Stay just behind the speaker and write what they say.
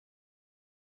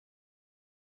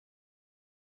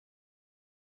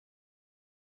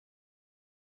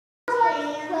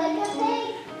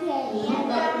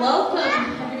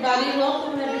Welcome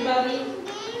everybody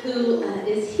who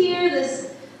is here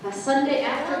this Sunday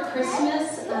after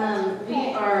Christmas.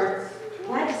 We are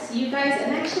glad to see you guys.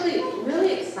 I'm actually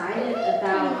really excited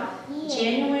about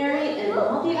January and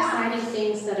all the exciting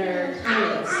things that are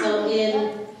coming. So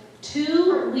in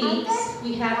 2 weeks,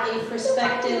 we have a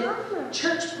prospective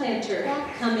church planter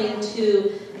coming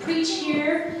to preach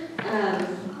here.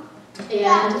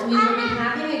 And we will be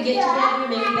having a get-together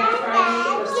maybe that Friday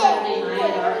or Saturday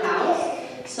night at our house.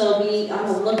 So be on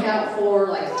the lookout for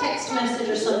like a text message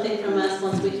or something from us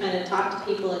once we kind of talk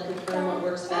to people and confirm what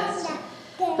works best.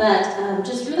 But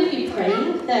just really be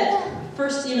praying that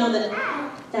first,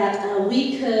 that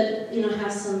we could,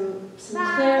 have some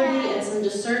clarity and some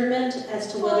discernment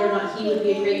as to whether or not he would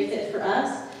be a great fit for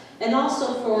us. And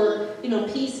also for,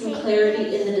 peace and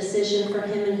clarity in the decision for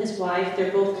him and his wife.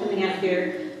 They're both coming out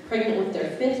here pregnant with their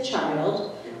 5th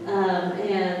child.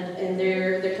 And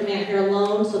they're coming out here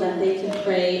alone so that they can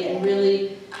pray and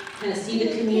really kind of see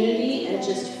the community and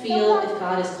just feel if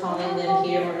God is calling them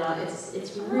here or not.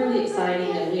 It's really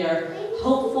exciting, and we are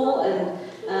hopeful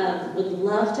and would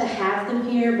love to have them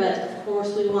here, but of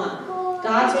course we want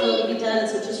God's will to be done.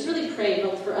 So just really pray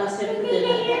both for us and for them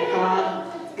that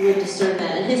God would discern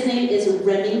that. And his name is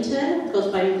Remington,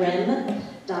 goes by Rem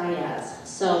Diaz.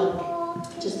 So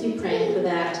just be praying for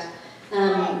that.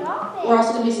 We're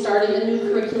also going to be starting a new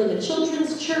curriculum in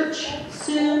children's church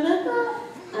soon.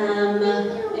 And I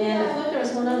feel like there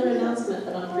was one other announcement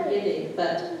that I'm forgetting,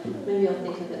 but maybe I'll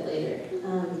think of it later.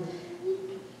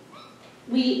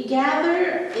 We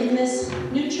gather in this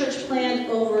new church plant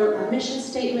over our mission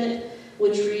statement,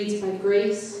 which reads, "By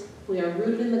grace, we are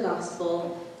rooted in the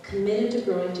gospel, committed to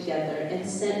growing together, and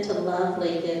sent to love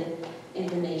Lakin and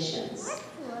the nations."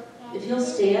 If you'll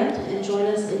stand and join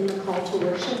us in the call to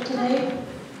worship today.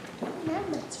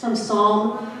 It's from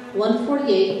Psalm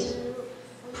 148.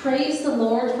 Praise the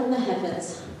Lord from the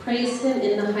heavens. Praise him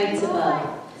in the heights above.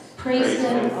 Praise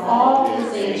him, all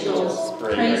his angels.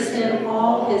 Praise him,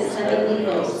 all his heavenly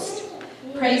hosts.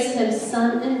 Praise him,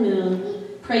 sun and moon.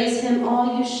 Praise him,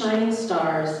 all you shining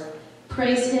stars.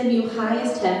 Praise him, you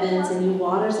highest heavens and you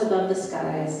waters above the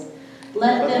skies.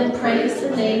 Let them praise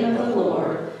the name of the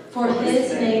Lord. For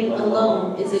his name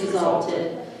alone is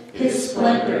exalted. His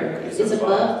splendor is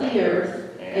above the earth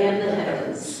and the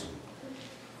heavens.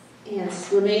 And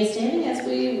remain standing as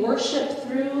we worship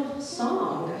through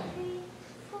song.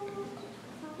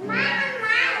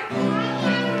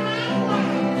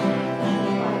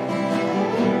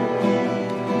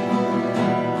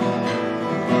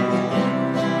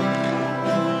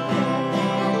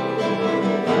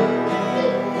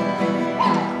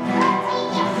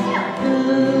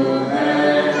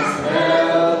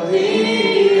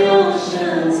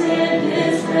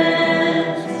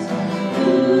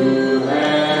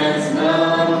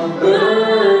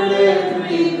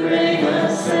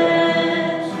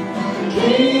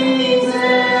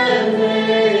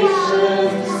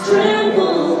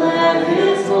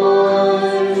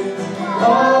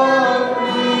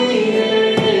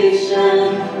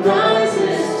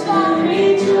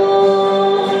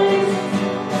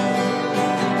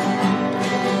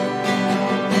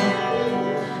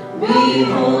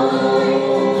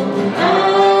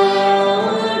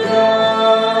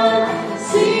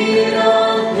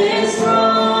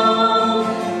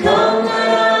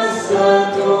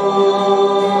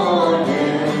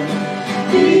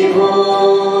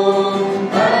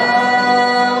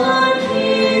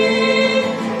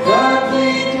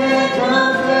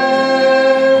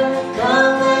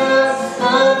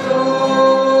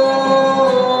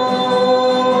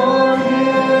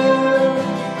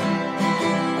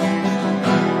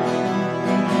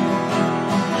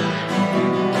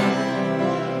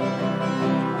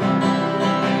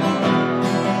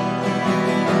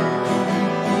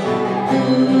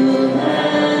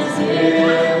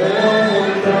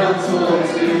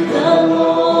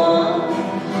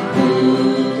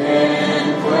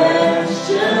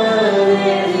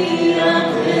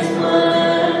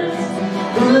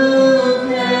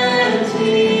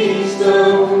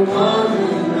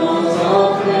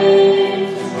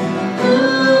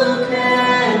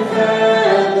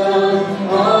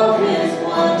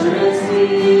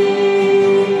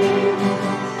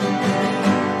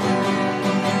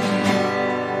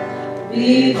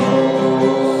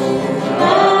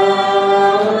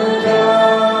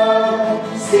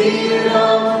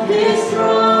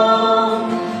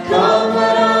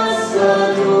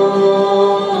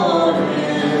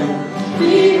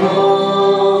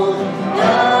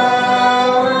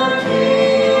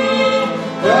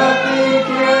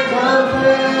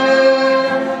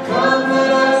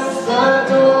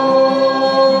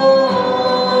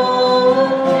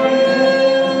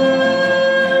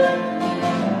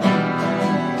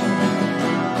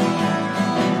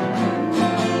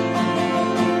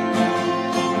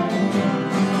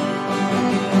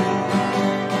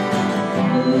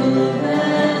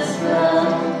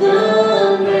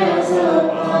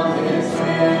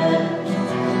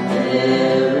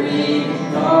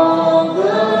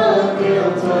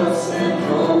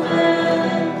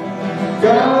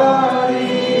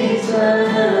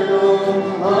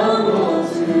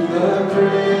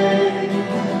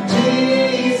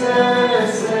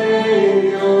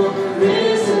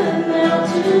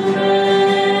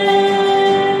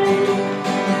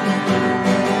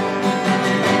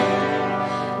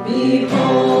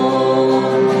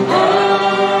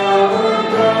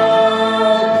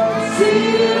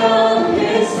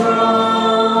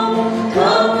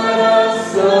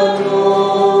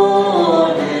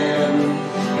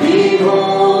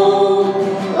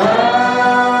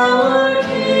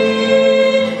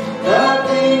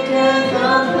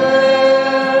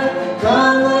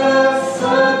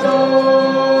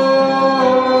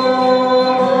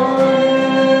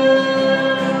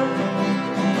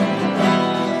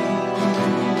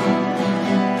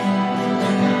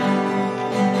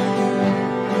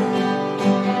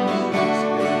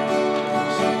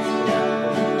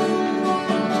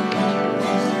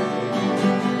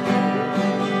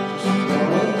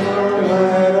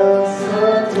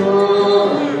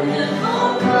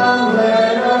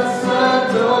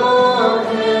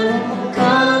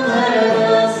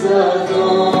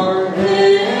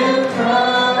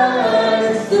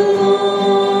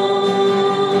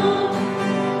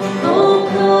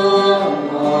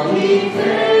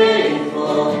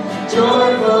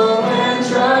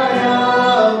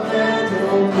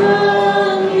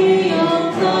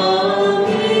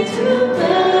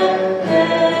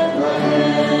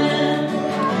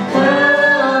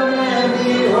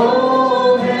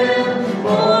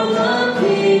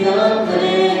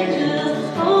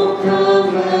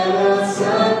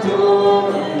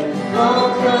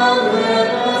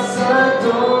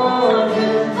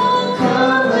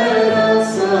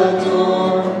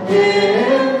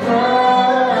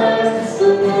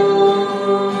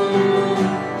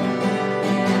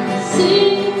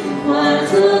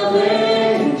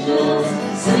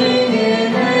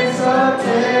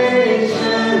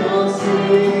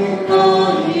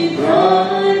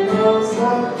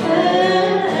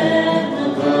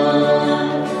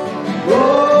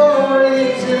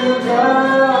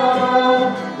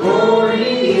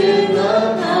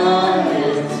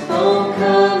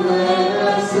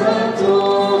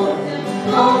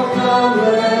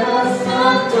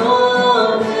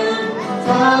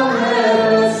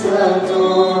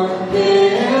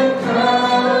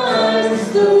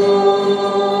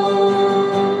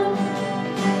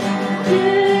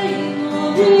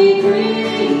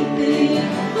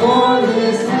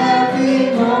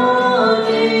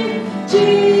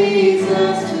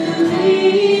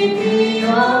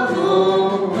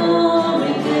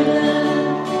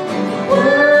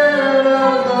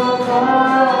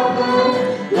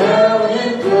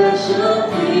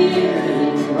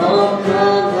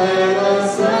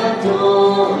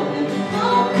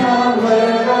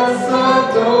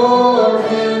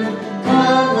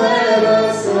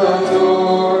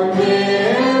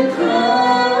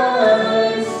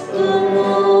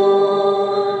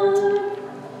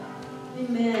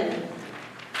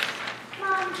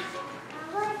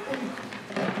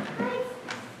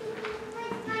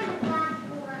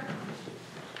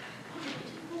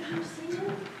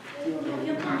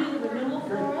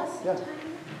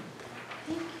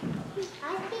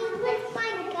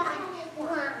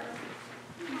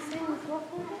 And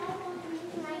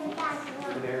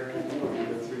Eric, can you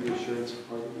go through the assurance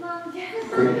part?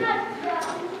 Great.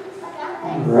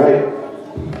 All right.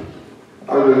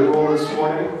 Our renewal this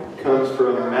morning comes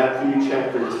from Matthew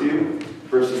chapter 2,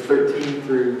 verses 13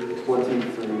 through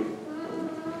 23.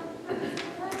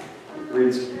 It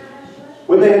reads,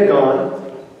 "When they had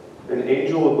gone, an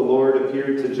angel of the Lord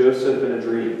appeared to Joseph in a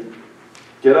dream.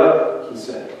 'Get up,' he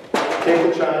said.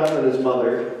 'Take the child and his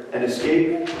mother and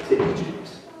escape to Egypt.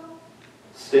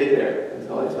 Stay there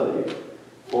until I tell you.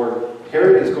 For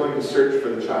Herod is going to search for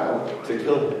the child to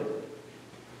kill him.'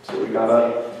 So he got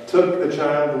up, took the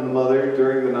child and the mother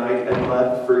during the night, and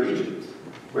left for Egypt,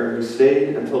 where he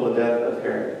stayed until the death of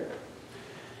Herod.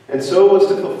 And so was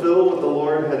to fulfill what the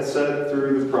Lord had said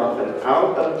through the prophet,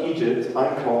 'Out of Egypt I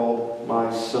called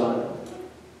my son.'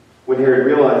 When Herod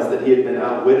realized that he had been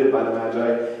outwitted by the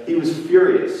Magi, he was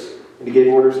furious, and he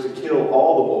gave orders to kill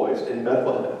all the boys in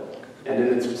Bethlehem and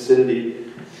in its vicinity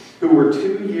who were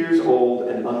 2 years old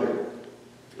and under,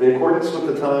 in accordance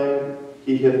with the time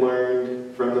he had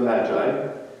learned from the Magi,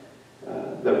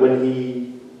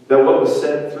 that what was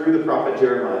said through the prophet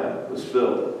Jeremiah was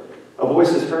filled. A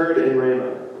voice is heard in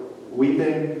Ramah,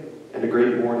 weeping and a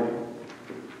great mourning.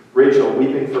 Rachel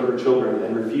weeping for her children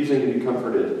and refusing to be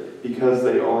comforted because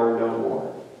they are no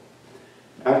more.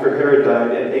 After Herod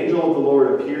died, an angel of the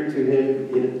Lord appeared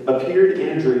in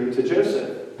a dream to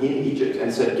Joseph in Egypt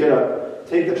and said, 'Get up,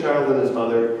 take the child and his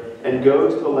mother, and go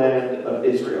to the land of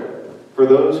Israel. For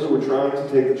those who were trying to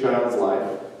take the child's life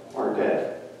are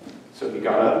dead.' So he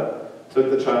got up, took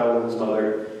the child and his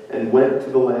mother, and went to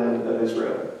the land of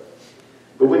Israel.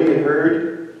 But when he had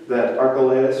heard that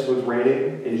Archelaus was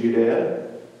reigning in Judea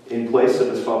in place of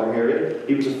his father Herod,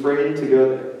 he was afraid to go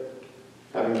there.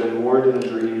 Having been warned in a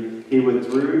dream, he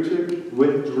withdrew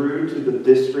to the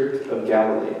district of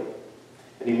Galilee.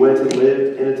 And he went and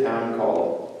lived in a town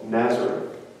called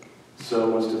Nazareth, so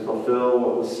was to fulfill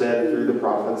what was said through the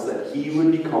prophets, that he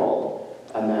would be called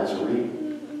a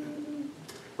Nazarene."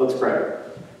 Let's pray.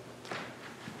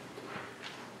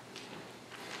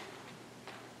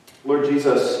 Lord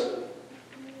Jesus,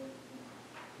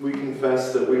 we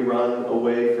confess that we run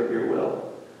away from your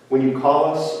will. When you call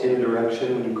us in a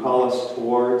direction, when you call us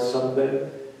towards something,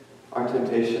 our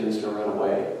temptation is to run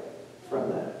away from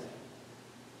that.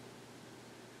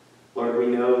 Lord, we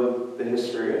know the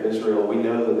history of Israel. We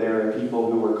know that there are people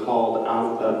who were called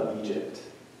out of Egypt.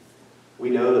 We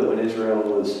know that when Israel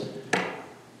was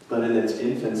but in its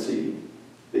infancy,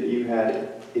 that you had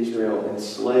Israel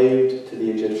enslaved to the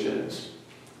Egyptians.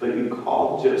 But you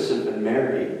called Joseph and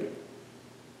Mary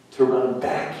to run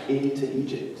back into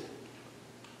Egypt.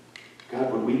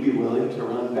 God, would we be willing to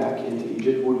run back into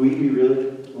Egypt? Would we be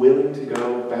really willing to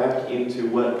go back into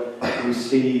what we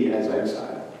see as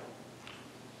exile?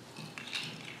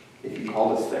 If you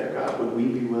called us there, God, would we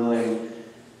be willing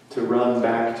to run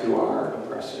back to our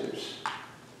oppressors?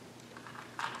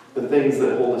 The things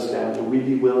that hold us down, would we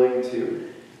be willing to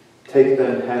take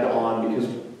them head on? Because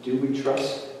do we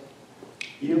trust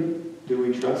you? Do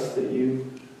we trust that you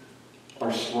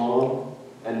are strong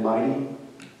and mighty?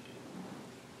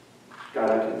 God,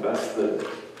 I confess that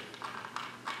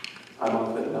I'm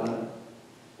often not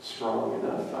strong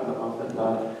enough. I'm often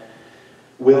not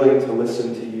willing to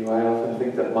listen to you. I often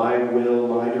think that my will,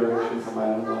 my direction for my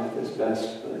own life is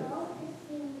best. But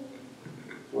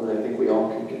Lord, I think we all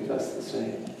can confess the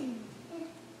same.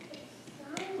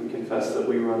 We confess that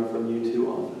we run from you too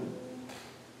often.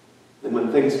 And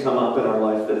when things come up in our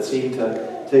life that seem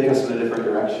to take us in a different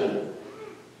direction,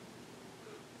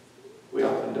 we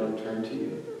often don't turn to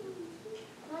you.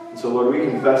 And so, Lord, we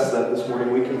confess that this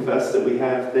morning. We confess that we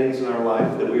have things in our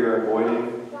life that we are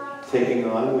avoiding taking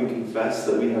on. We confess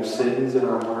that we have sins in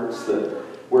our hearts that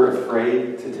we're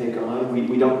afraid to take on.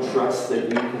 We don't trust that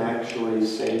you can actually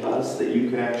save us, that you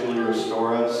can actually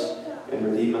restore us and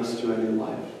redeem us to a new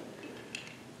life.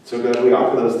 So, God, we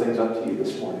offer those things up to you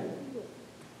this morning.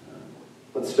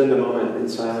 Let's spend a moment in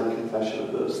silent confession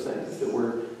of those things that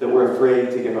we're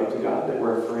afraid to give up to God, that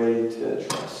we're afraid to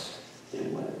trust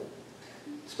Him with.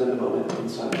 Spend a moment in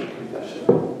silent confession.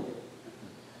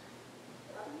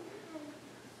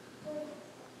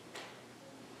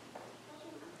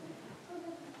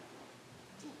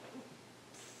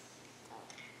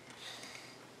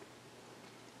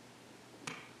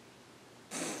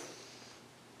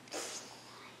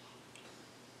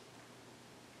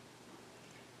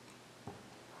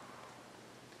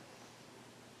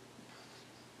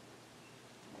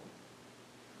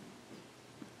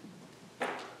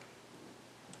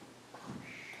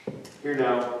 Hear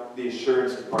now the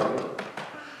assurance of pardon.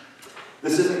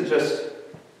 This isn't just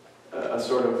a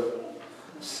sort of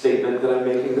statement that I'm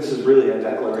making. This is really a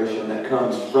declaration that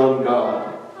comes from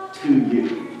God to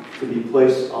you, to be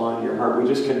placed on your heart. We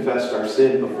just confessed our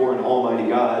sin before an almighty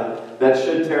God. That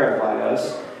should terrify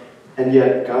us. And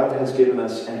yet God has given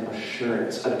us an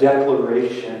assurance, a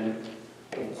declaration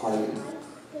of pardon.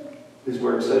 His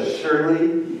word says,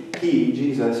 surely He,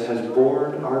 Jesus, has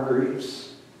borne our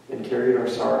griefs and carried our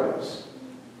sorrows.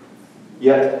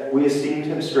 Yet we esteemed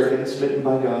Him stricken, smitten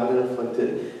by God, and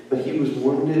afflicted. But He was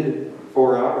wounded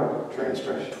for our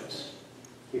transgressions.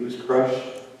 He was crushed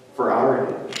for our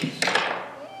iniquities.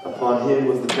 Upon Him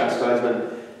was the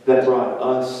chastisement that brought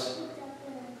us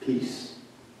peace.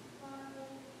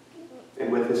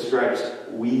 And with His stripes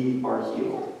we are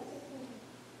healed.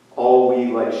 All we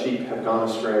like sheep have gone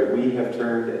astray. We have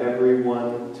turned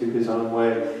everyone to his own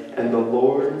way. And the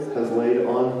Lord has laid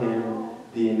on Him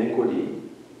the iniquity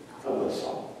of us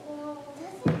all.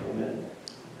 Amen.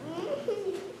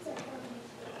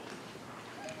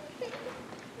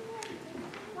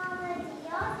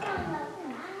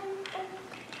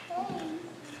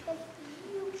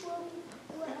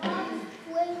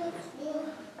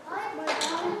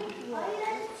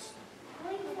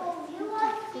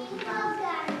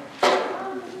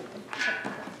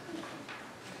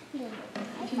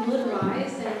 If you would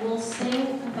rise, and we'll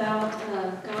sing about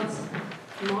God's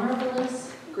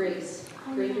marvelous grace,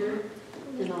 greater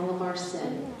than all of our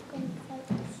sin.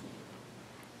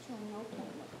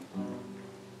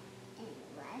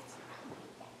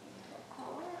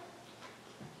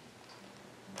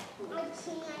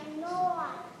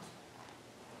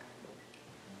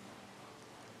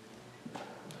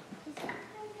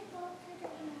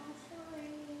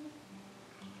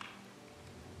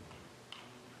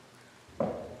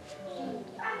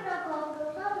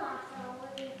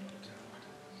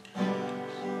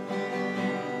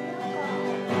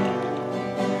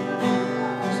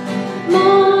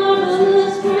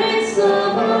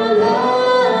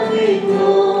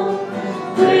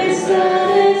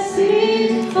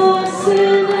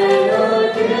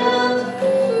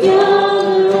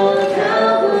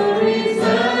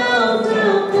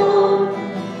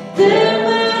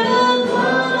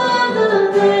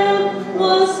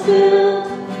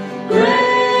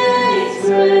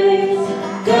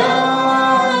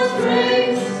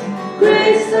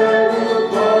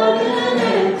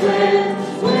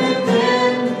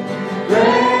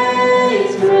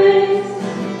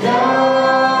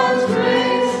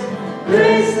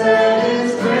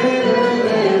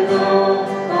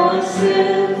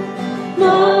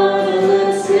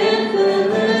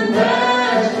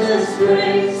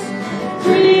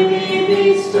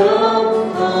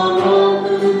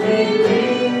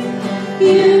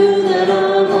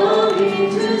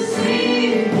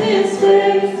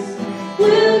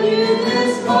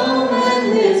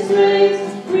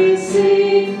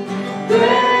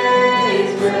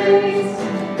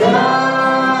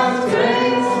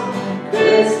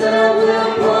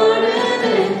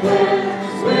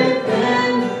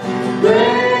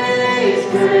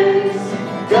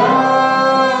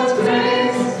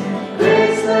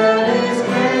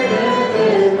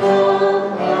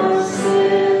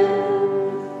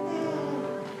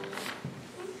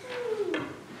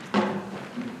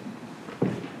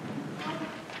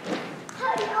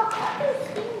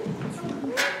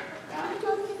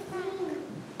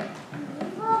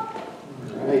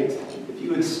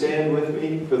 Stand with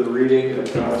me for the reading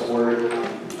of God's Word.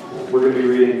 We're going to be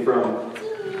reading from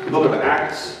the book of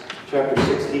Acts, chapter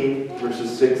 16,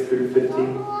 verses 6 through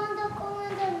 15.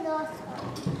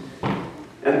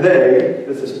 And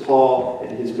this is Paul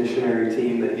and his missionary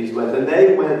team that he's with, and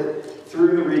they went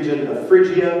through the region of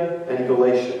Phrygia and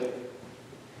Galatia,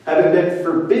 having been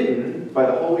forbidden by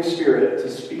the Holy Spirit to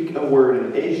speak a word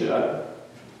in Asia.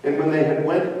 And when they had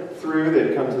went through, they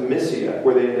had come to Mysia,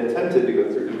 where they had attempted to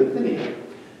go through to Bithynia.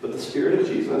 But the Spirit of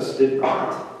Jesus did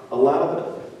not allow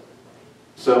them.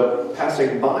 So,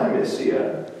 passing by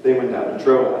Mysia, they went down to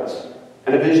Troas.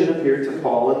 And a vision appeared to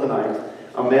Paul in the night.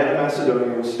 A man of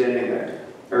Macedonia was standing there,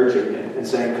 urging him, and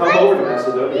saying, "Come over to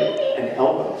Macedonia and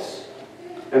help us."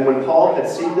 And when Paul had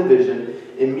seen the vision,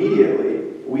 immediately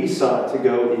we sought to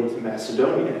go into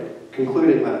Macedonia,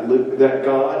 concluding that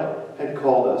God had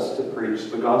called us to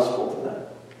preach the gospel to them.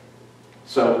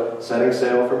 So, setting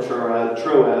sail from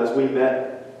Troas,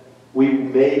 we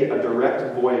made a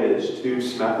direct voyage to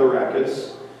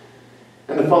Smathorakis,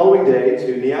 and the following day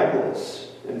to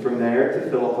Neapolis, and from there to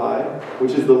Philippi,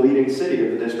 which is the leading city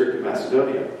of the district of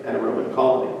Macedonia and a Roman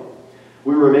colony.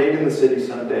 We remained in the city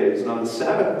some days, and on the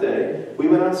Sabbath day we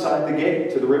went outside the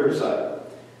gate to the riverside,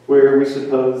 where we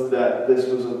supposed that this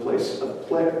was a place of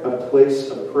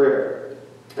prayer.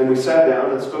 And we sat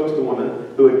down and spoke to the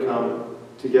woman who had come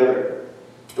together.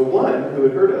 The one who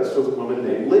had heard us was a woman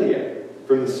named Lydia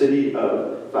from the city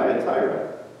of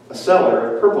Thyatira, a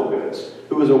seller of purple goods,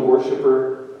 who was a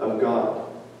worshiper of God.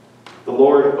 The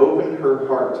Lord opened her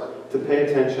heart to pay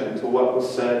attention to what was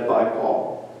said by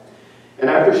Paul. And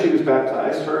after she was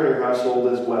baptized, her and her household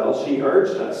as well, she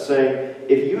urged us, saying,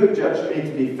 "If you have judged me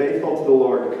to be faithful to the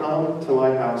Lord, come to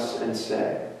my house and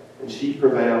stay." And she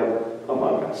prevailed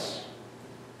among us.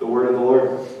 The word of the Lord.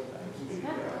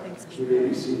 You may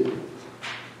be seated.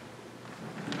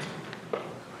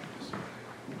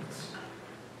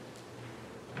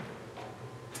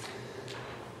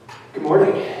 Good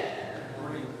morning. Good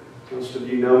morning. Most of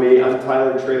you know me. I'm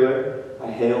Tyler Trayler. I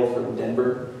hail from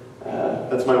Denver.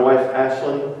 That's my wife,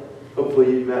 Ashlyn.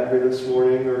 Hopefully you've met her this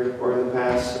morning or in the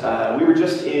past. We were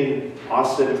just in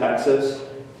Austin, Texas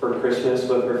for Christmas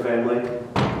with her family,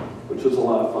 which was a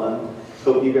lot of fun.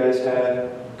 Hope you guys had a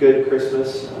good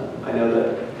Christmas. I know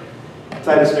that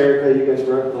Titus and Erica, you guys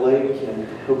were up at the lake, and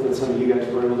hope that some of you guys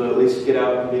were able to at least get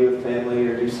out and be with family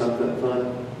or do something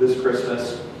fun this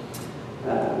Christmas.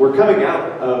 We're coming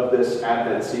out of this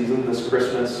Advent season, this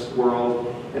Christmas world,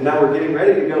 and now we're getting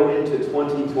ready to go into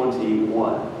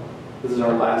 2021. This is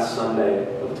our last Sunday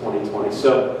of 2020.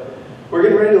 So we're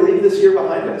getting ready to leave this year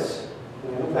behind us.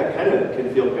 And I hope that kind of can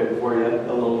feel good for you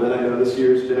a little bit. I know this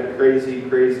year's been a crazy,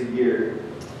 crazy year.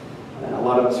 A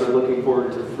lot of us are looking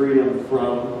forward to freedom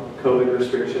from COVID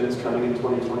restrictions coming in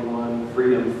 2021,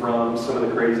 freedom from some of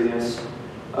the craziness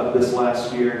of this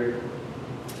last year.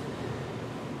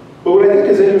 But what I think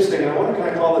is interesting, and I want to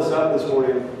kind of call this up this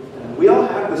morning, we all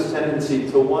have this tendency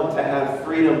to want to have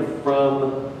freedom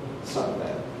from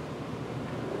something.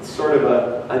 It's sort of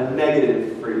a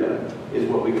negative freedom is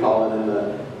what we call it in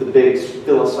the big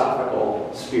philosophical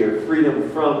sphere. Freedom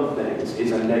from things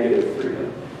is a negative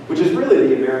freedom, which is really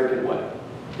the American way.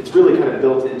 It's really kind of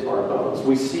built into our bones.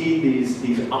 We see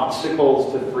these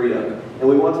obstacles to freedom, and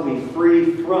we want to be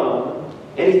free from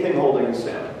anything holding us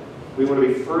down. We want to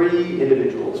be free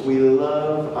individuals. We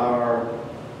love our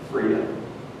freedom.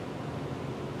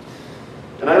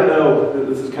 And I don't know,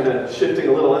 this is kind of shifting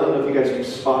a little. I don't know if you guys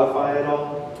use Spotify at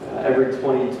all. Every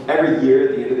year,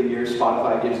 at the end of the year,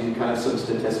 Spotify gives you kind of some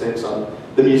statistics on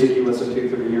the music you listen to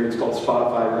through the year. It's called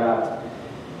Spotify Wrapped.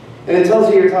 And it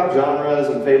tells you your top genres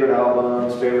and favorite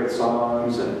albums, favorite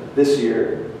songs. And this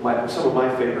year, some of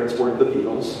my favorites were the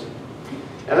Beatles.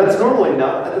 And that's normally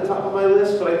not at the top of my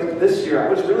list, but I think this year I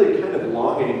was really kind of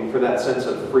longing for that sense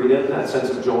of freedom, that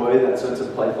sense of joy, that sense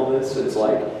of playfulness. It's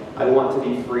like, I want to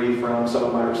be free from some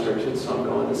of my restrictions, so I'm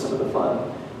going to some of the fun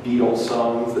Beatles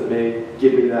songs that may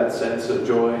give me that sense of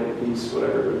joy and peace,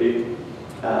 whatever it would be.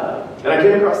 And I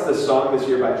came across this song this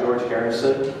year by George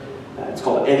Harrison. It's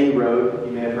called Any Road.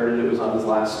 You may have heard it. It was on his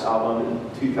last album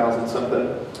in 2000-something.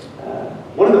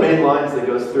 One of the main lines that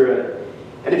goes through it,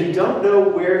 "And if you don't know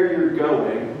where you're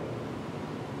going,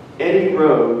 any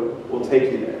road will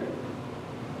take you there."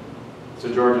 So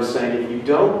George is saying, if you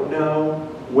don't know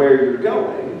where you're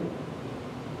going,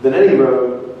 then any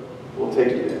road will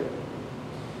take you there.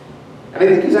 And I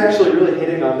think he's actually really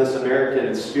hitting on this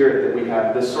American spirit that we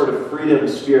have, this sort of freedom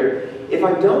spirit. If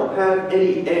I don't have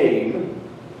any aim,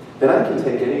 then I can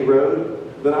take any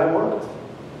road that I want.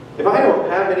 If I don't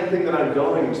have anything that I'm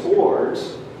going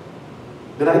towards,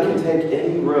 then I can take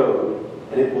any road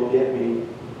and it will get me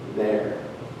there.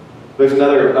 There's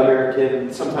another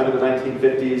American, sometime in the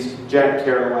 1950s, Jack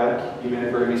Kerouac. You may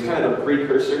have heard him. He's kind of a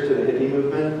precursor to the hippie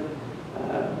movement.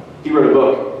 He wrote a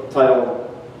book titled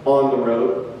On the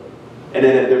Road. And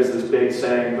in it there's this big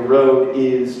saying, the road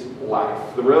is life.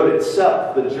 The road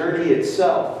itself, the journey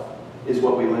itself, is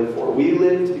what we live for. We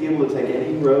live to be able to take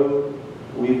any road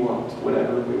we want,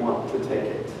 whenever we want to take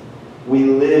it. We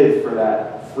live for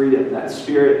that freedom, that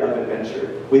spirit of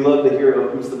adventure. We love the hero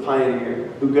who's the pioneer,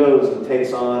 who goes and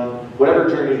takes on whatever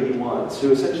journey he wants,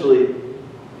 who essentially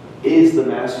is the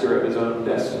master of his own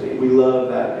destiny. We love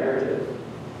that narrative.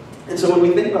 And so when we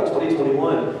think about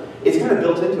 2021, it's kind of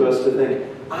built into us to think,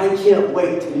 I can't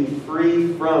wait to be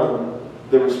free from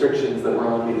the restrictions that were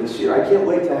on me this year. I can't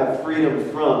wait to have freedom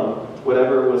from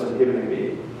whatever was inhibiting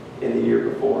me in the year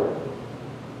before.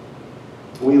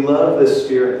 We love this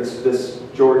spirit, this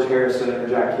George Harrison or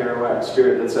Jack Kerouac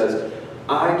spirit that says,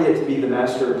 I get to be the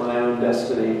master of my own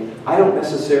destiny. I don't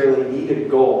necessarily need a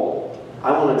goal.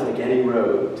 I want to take any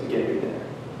road to get me there.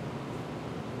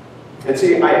 And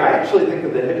see, I actually think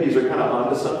that the hippies are kind of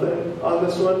onto something on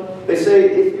this one. They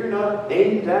say, if you're not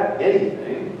aimed at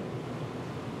anything,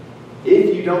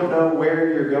 if you don't know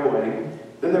where you're going,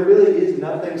 then there really is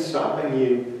nothing stopping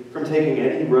you from taking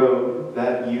any road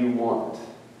that you want.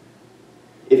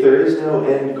 If there is no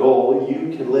end goal,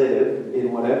 you can live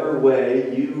in whatever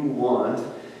way you want,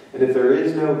 and if there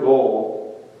is no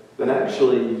goal, then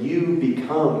actually you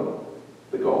become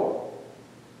the goal.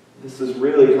 This is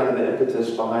really kind of the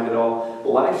impetus behind it all.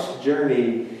 Life's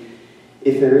journey,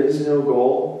 if there is no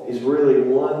goal, is really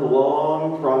one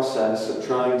long process of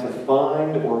trying to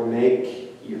find or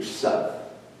make yourself.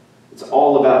 It's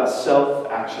all about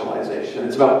self-actualization.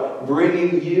 It's about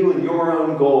bringing you and your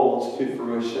own goals to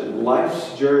fruition.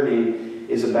 Life's journey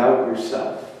is about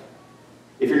yourself.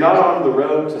 If you're not on the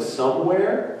road to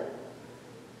somewhere,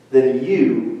 then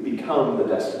you become the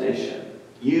destination.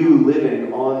 You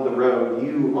living on the road,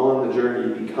 you on the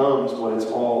journey becomes what it's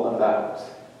all about.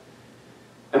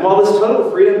 And while this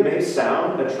total freedom may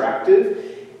sound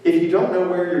attractive, if you don't know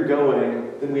where you're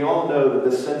going, then we all know that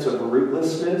this sense of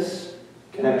rootlessness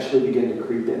can actually begin to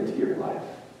creep into your life.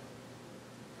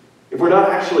 If we're not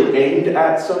actually aimed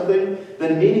at something,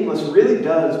 then meaningless really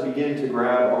does begin to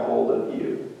grab a hold of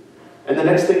you. And the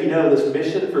next thing you know, this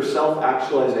mission for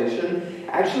self-actualization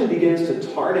actually begins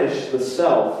to tarnish the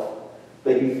self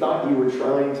that you thought you were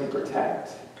trying to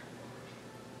protect.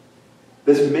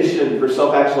 This mission for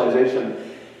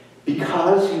self-actualization,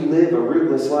 because you live a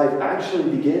rootless life,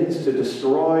 actually begins to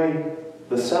destroy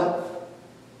the self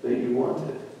that you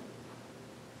wanted.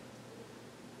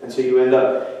 And so you end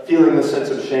up feeling the sense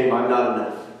of shame. I'm not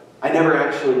enough. I never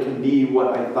actually can be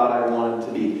what I thought I wanted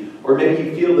to be. Or maybe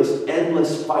you feel this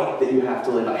endless fight that you have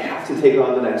to live. I have to take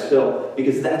on the next hill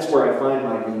because that's where I find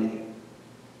my meaning.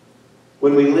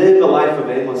 When we live a life of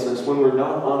aimlessness, when we're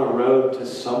not on a road to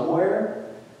somewhere,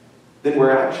 then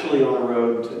we're actually on a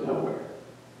road to nowhere.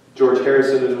 George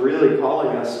Harrison is really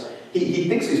calling us, he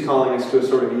thinks he's calling us to a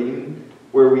sort of Eden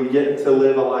where we get to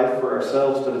live a life for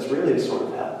ourselves, but it's really a sort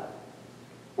of hell,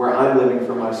 where I'm living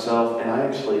for myself and I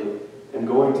actually am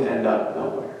going to end up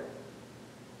nowhere.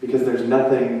 Because there's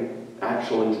nothing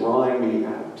actually drawing me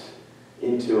out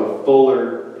into a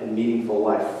fuller and meaningful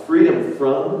life. Freedom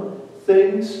from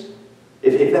things,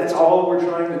 if that's all we're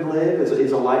trying to live,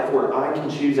 is a life where I can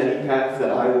choose any path that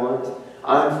I want,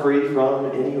 I'm free from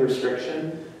any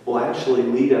restriction, will actually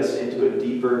lead us into a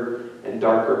deeper and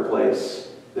darker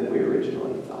place than we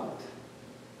originally thought.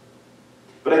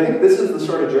 But I think this is the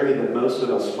sort of journey that most of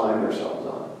us find ourselves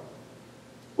on.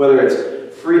 Whether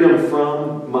it's freedom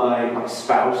from my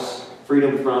spouse,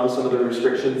 freedom from some of the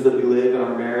restrictions that we live in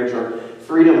our marriage, or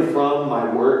freedom from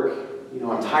my work.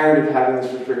 I'm tired of having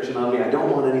this restriction on me. I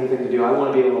don't want anything to do. I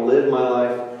want to be able to live my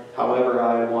life however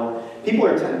I want. People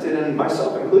are tempted, and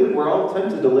myself included, we're all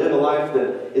tempted to live a life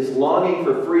that is longing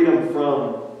for freedom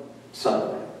from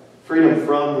something. Freedom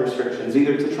from restrictions,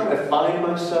 either to try to find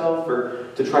myself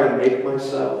or to try to make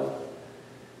myself.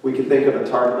 We could think of a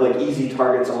target, like easy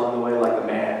targets along the way, like the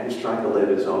man who's trying to live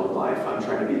his own life. I'm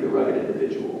trying to be the rugged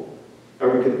individual.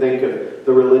 Or we could think of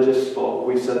the religious folk.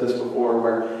 We've said this before,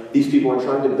 where these people are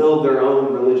trying to build their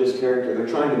own religious character. They're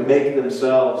trying to make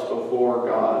themselves before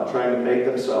God, trying to make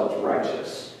themselves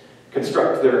righteous,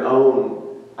 construct their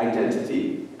own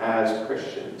identity as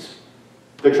Christians.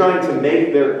 They're trying to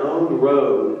make their own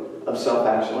road of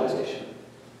self-actualization.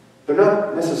 They're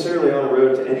not necessarily on a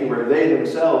road to anywhere. They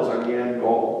themselves are the end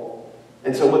goal.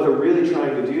 And so what they're really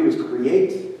trying to do is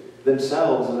create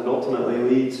themselves, and it ultimately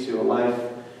leads to a life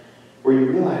where you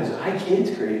realize, I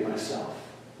can't create myself.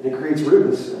 And it creates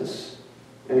rootlessness.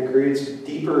 And it creates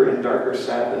deeper and darker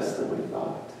sadness than we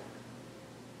thought.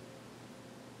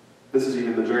 This is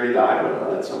even the journey that I went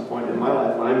on at some point in my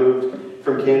life. When I moved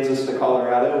from Kansas to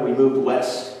Colorado, we moved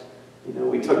west.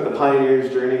 We took the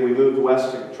pioneer's journey. We moved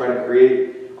west to try to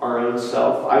create our own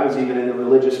self. I was even in the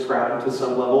religious crowd to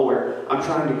some level, where I'm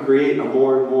trying to create a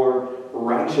more and more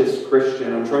righteous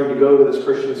Christian. I'm trying to go to this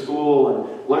Christian school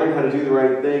and learn how to do the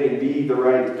right thing and be the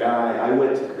right guy. I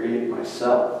went to create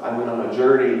myself. I went on a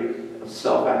journey of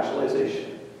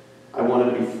self-actualization. I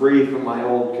wanted to be free from my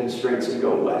old constraints and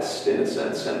go west, in a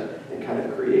sense, and kind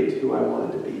of create who I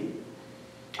wanted to be.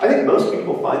 I think most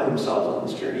people find themselves on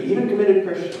this journey, even committed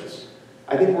Christians.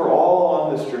 I think we're all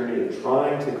on this journey of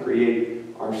trying to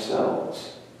create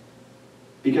ourselves.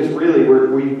 Because really,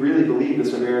 we really believe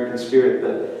this American spirit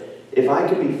that if I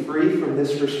could be free from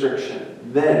this restriction,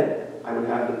 then I would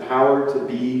have the power to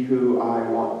be who I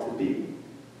want to be.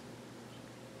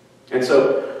 And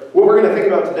so, what we're going to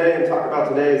think about today and talk about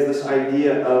today is this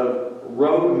idea of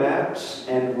road maps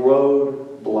and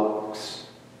roadblocks.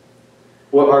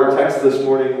 Well, our text this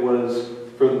morning was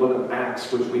from the book of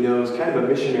Acts, which we know is kind of a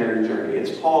missionary journey.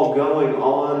 It's Paul going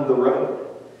on the road.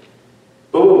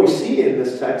 But what we see in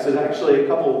this text is actually a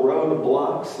couple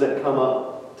roadblocks that come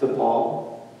up to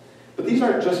Paul. But these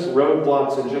aren't just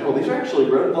roadblocks in general. These are actually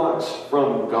roadblocks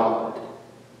from God.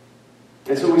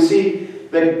 And so we see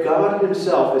that God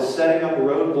himself is setting up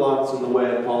roadblocks in the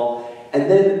way of Paul. And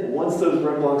then once those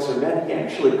roadblocks are met, he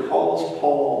actually calls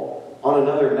Paul on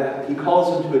another map. He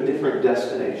calls him to a different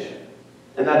destination.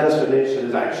 And that destination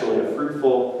is actually a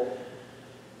fruitful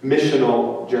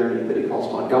missional journey that he calls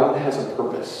him on. God has a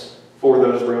purpose for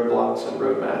those roadblocks and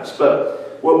roadmaps.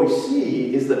 But what we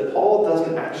see is that Paul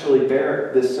doesn't actually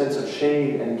bear this sense of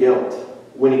shame and guilt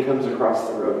when he comes across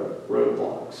the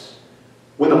roadblocks.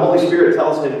 When the Holy Spirit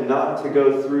tells him not to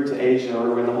go through to Asia,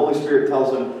 or when the Holy Spirit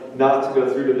tells him not to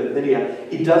go through to Bithynia,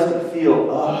 he doesn't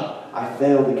feel, I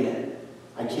failed again.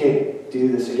 I can't do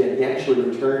this again. He actually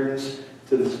returns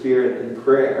to the Spirit in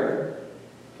prayer,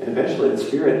 and eventually the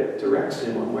Spirit directs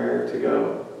him on where to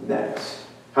go next,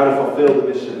 how to fulfill the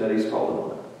mission that he's called him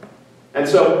on. And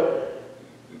so,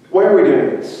 why are we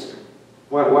doing this?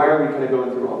 Why are we kind of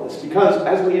going through all this? Because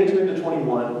as we enter into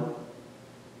 21,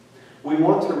 we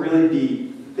want to really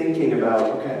be thinking about,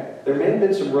 okay, there may have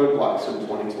been some roadblocks in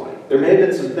 2020. There may have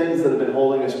been some things that have been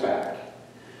holding us back.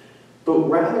 But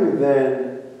rather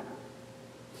than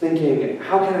thinking,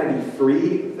 how can I be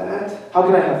free of that? How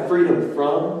can I have freedom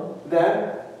from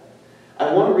that?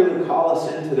 I want to really call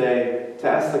us in today to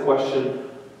ask the question,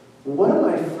 what am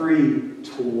I free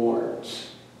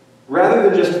towards? Rather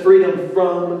than just freedom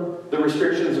from the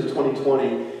restrictions of 2020,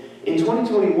 in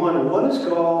 2021, what is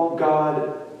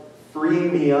God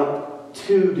freeing me up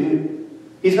to do?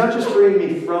 He's not just freeing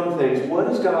me from things. What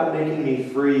is God making me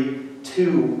free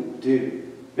to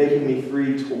do? Making me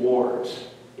free towards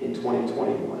in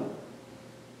 2021?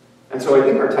 And so I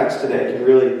think our text today can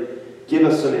really give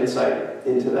us some insight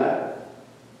into that.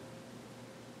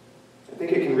 I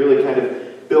think it can really kind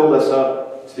of build us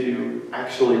up to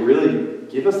actually really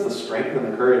give us the strength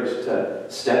and the courage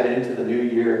to step into the new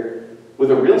year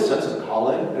with a real sense of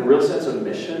calling and a real sense of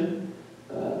mission,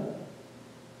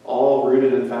 all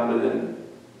rooted and founded in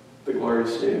the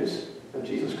glorious news of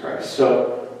Jesus Christ.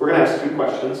 So we're going to ask two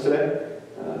questions today.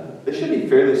 They should be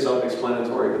fairly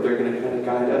self-explanatory, but they're going to kind of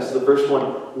guide us. The first one,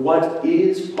 what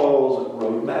is Paul's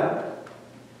roadmap?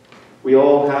 We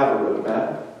all have a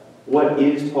roadmap. What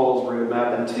is Paul's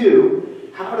roadmap? And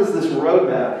two, how does this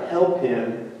roadmap help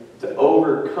him to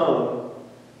overcome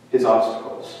his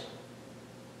obstacles?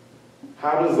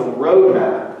 How does the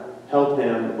roadmap help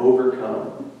him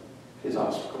overcome his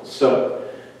obstacles? So,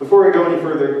 before we go any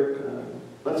further,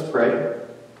 let's pray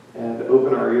and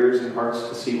open our ears and hearts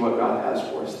to see what God has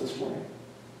for us this morning.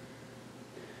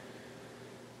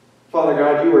 Father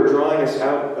God, you are drawing us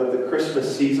out of the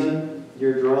Christmas season.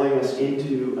 You're drawing us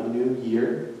into a new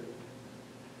year.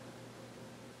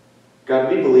 God,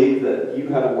 we believe that you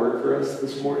have a word for us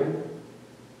this morning.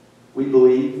 We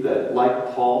believe that,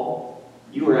 like Paul,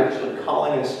 you are actually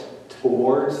calling us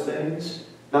towards things,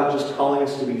 not just calling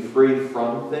us to be free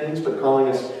from things, but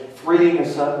freeing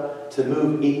us up to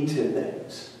move into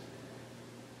things.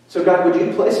 So God, would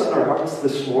you place on our hearts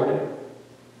this morning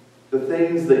the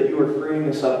things that you are freeing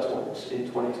us up towards in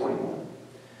 2021?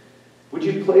 Would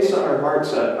you place on our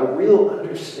hearts a real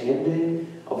understanding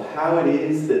of how it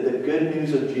is that the good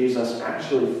news of Jesus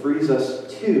actually frees us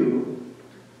to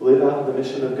live out the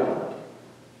mission of God?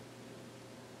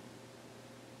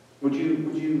 Would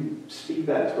you speak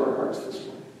that to our hearts this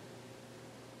morning?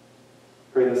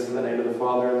 Pray this in the name of the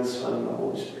Father, and the Son, and the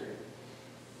Holy Spirit.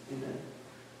 Amen.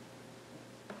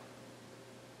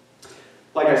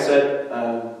 Like I said,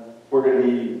 we're going to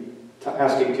be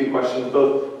asking two questions.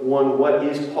 Both, one, what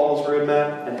is Paul's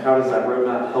roadmap, and how does that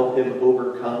roadmap help him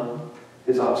overcome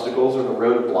his obstacles or the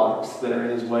roadblocks that are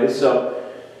in his way?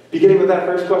 So, beginning with that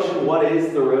first question, what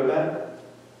is the roadmap?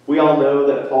 We all know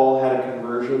that Paul had a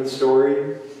conversion story.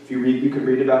 If you read, you could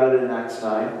read about it in Acts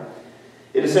 9.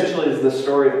 It essentially is the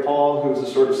story of Paul, who was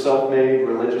a sort of self-made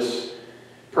religious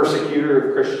persecutor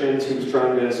of Christians. He was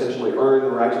trying to essentially earn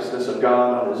the righteousness of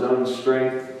God on his own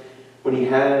strength. When he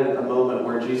had a moment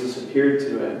where Jesus appeared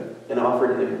to him and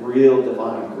offered him real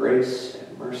divine grace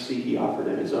and mercy, he offered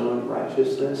him his own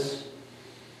righteousness.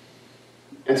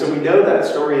 And so we know that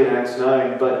story in Acts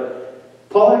 9, but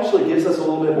Paul actually gives us a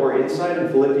little bit more insight in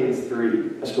Philippians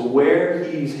 3 as to where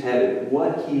he's headed,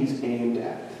 what he's aimed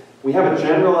at. We have a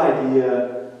general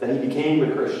idea that he became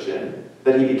a Christian,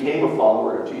 that he became a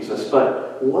follower of Jesus,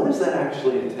 but what does that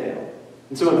actually entail?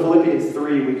 And so in Philippians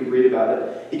 3, we could read about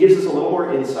it. He gives us a little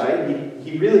more insight.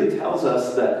 He really tells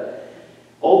us that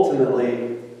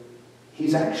ultimately,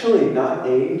 he's actually not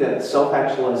aimed at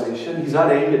self-actualization. He's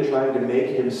not aimed at trying to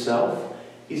make himself.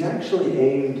 He's actually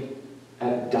aimed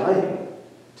at dying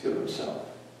to himself.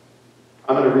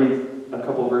 I'm going to read a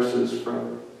couple verses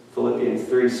from Philippians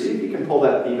 3. See if you can pull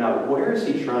that theme out. Where is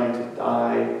he trying to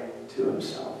die to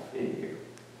himself in here?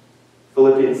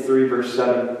 Philippians 3, verse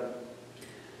 7.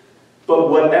 But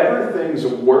whatever things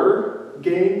were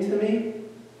gain to me,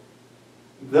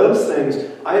 those things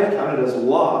I have counted as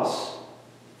loss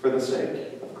for the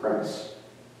sake of Christ.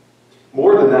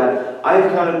 More than that, I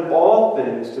have counted all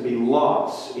things to be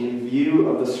loss in view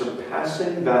of the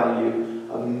surpassing value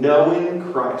of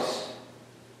knowing Christ,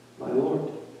 my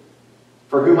Lord,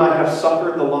 for whom I have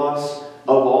suffered the loss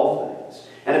of all things,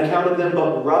 and have counted them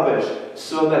but rubbish,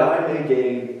 so that I may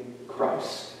gain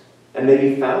Christ, and may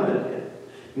be found in him,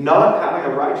 not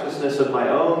having a righteousness of my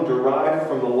own derived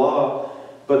from the law,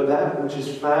 but that which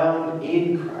is found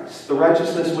in Christ, the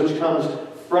righteousness which comes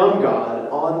from God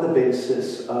on the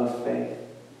basis of faith,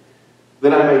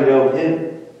 that I may know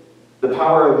him, the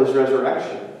power of his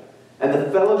resurrection, and the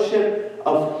fellowship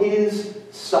of his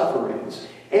sufferings,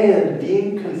 and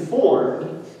being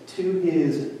conformed to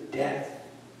his death,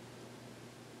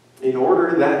 in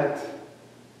order that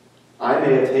I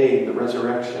may attain the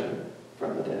resurrection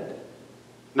from the dead.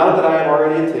 Not that I have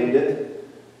already attained it,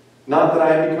 not that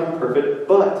I have become perfect,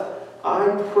 but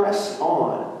I press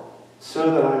on,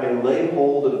 so that I may lay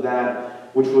hold of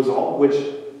that which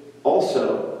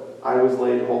also I was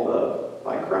laid hold of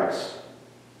by Christ.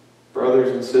 Brothers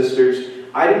and sisters,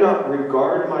 I do not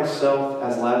regard myself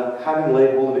as having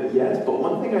laid hold of it yet, but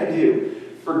one thing I do,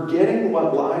 forgetting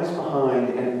what lies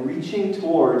behind and reaching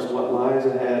towards what lies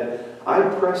ahead, I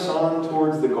press on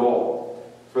towards the goal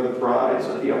for the prize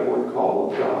of the upward call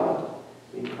of God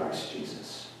in Christ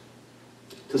Jesus.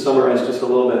 To summarize just a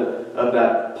little bit of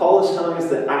that, Paul is telling us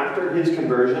that after his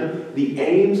conversion, the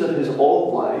aims of his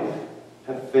old life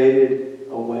have faded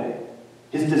away.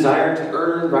 His desire to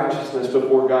earn righteousness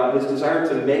before God, his desire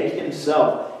to make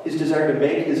himself, his desire to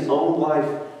make his own life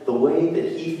the way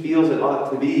that he feels it ought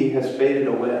to be has faded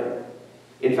away.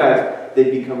 In fact,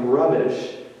 they become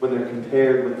rubbish when they're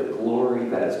compared with the glory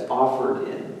that is offered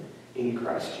him in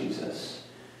Christ Jesus.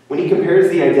 When he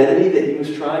compares the identity that he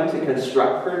was trying to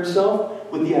construct for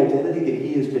himself with the identity that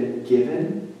he has been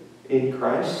given in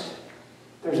Christ,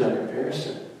 there's no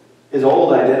comparison. His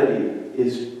old identity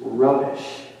is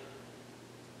rubbish.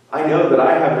 I know that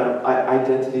I have an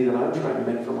identity that I'm trying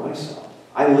to make for myself.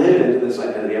 I live into this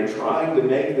identity. I'm trying to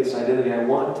make this identity. I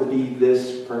want to be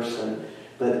this person.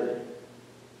 But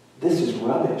this is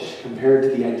rubbish compared to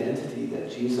the identity that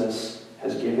Jesus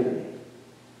has given me.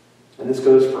 And this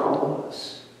goes for all of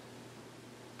us.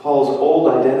 Paul's old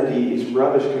identity is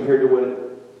rubbish compared to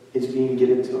what is being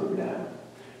given to him now.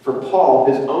 For Paul,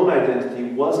 his own identity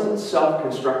wasn't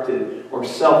self-constructed or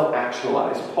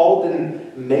self-actualized. Paul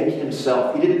didn't make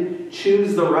himself. He didn't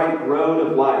choose the right road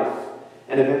of life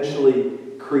and eventually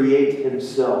create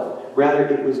himself. Rather,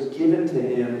 it was given to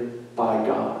him by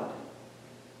God.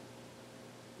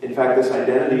 In fact, this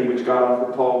identity which God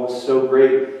offered Paul was so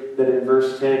great that in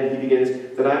verse 10 he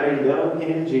begins, that I may know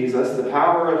him, Jesus, the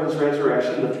power of his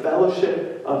resurrection, the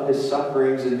fellowship of his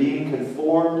sufferings, and being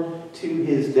conformed to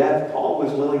his death. Paul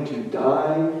was willing to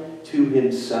die to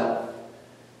himself.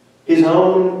 His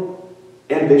own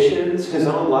ambitions, his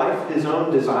own life, his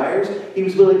own desires, he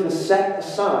was willing to set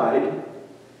aside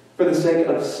for the sake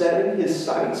of setting his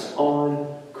sights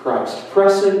on Christ,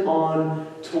 pressing on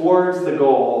towards the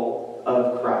goal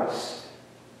of Christ.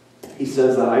 He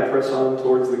says that I press on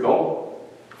towards the goal,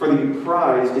 for the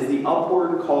prize is the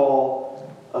upward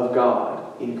call of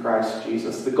God in Christ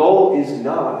Jesus. The goal is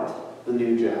not the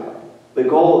new job. The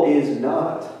goal is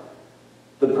not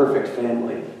the perfect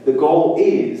family. The goal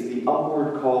is the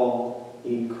upward call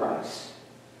in Christ.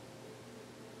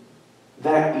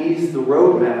 That is the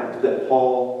roadmap that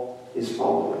Paul is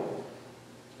following.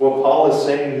 What Paul is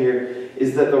saying here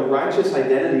is that the righteous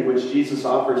identity which Jesus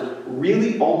offers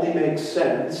really only makes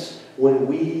sense when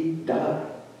we die.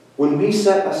 When we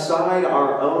set aside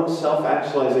our own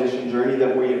self-actualization journey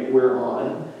that we're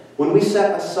on, when we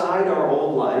set aside our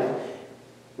old life,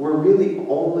 we're really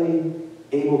only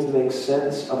able to make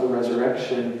sense of the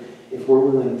resurrection if we're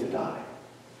willing to die.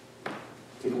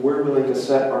 If we're willing to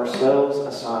set ourselves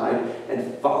aside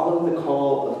and follow the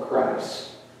call of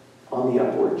Christ on the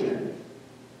upward journey.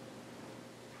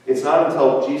 It's not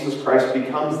until Jesus Christ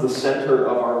becomes the center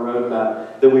of our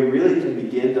roadmap that we really can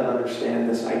begin to understand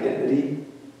this identity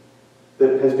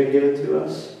that has been given to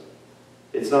us.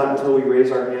 It's not until we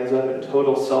raise our hands up in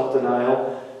total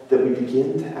self-denial that we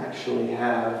begin to actually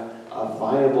have a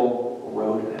viable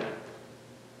roadmap.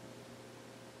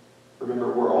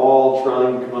 Remember, we're all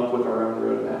trying to come up with our own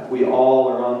roadmap. We all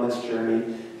are on this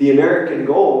journey. The American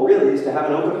goal really is to have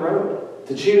an open road,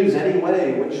 to choose any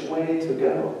way, which way to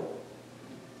go.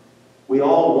 We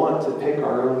all want to pick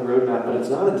our own roadmap, but it's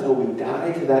not until we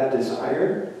die to that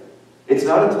desire. It's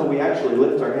not until we actually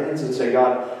lift our hands and say,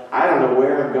 God, I don't know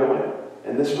where I'm going.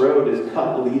 and this road is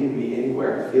not leading me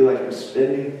anywhere. I feel like I'm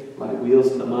spinning my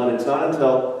wheels in the mud. It's not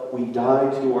until we die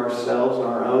to ourselves and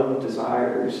our own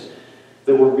desires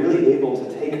that we're really able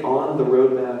to take on the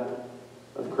roadmap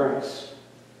of Christ.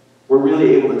 We're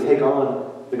really able to take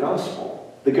on the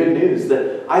gospel, the good news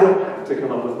that I don't have to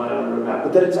come up with my own roadmap,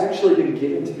 but that it's actually been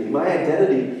given to me. My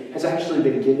identity has actually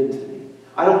been given to me.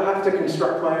 I don't have to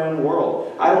construct my own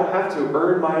world. I don't have to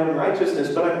earn my own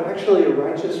righteousness, but I'm actually a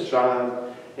righteous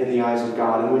child in the eyes of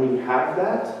God. And when you have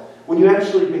that, when you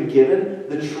actually been given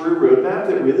the true roadmap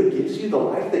that really gives you the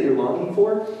life that you're longing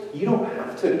for, you don't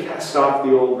have to cast off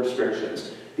the old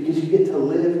restrictions because you get to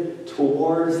live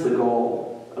towards the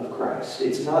goal of Christ.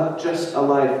 It's not just a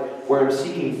life where I'm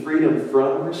seeking freedom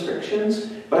from restrictions,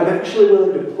 but I'm actually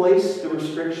willing to place the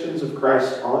restrictions of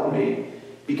Christ on me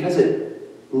because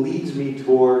it leads me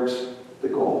towards the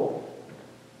goal.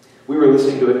 We were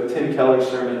listening to a Tim Keller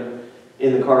sermon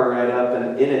in the car ride up,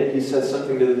 and in it he says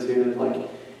something to the tune of like,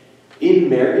 in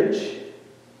marriage,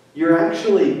 you're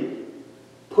actually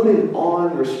putting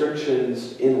on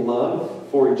restrictions in love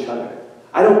for each other.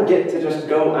 I don't get to just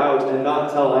go out and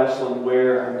not tell Ashlyn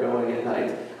where I'm going at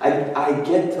night. I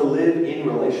get to live in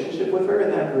relationship with her,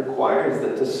 and that requires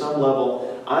that to some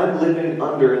level, I'm living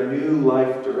under a new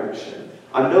life direction.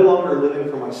 I'm no longer living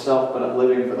for myself, but I'm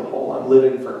living for the whole. I'm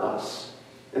living for us.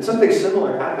 And something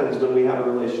similar happens when we have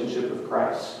a relationship with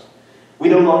Christ. We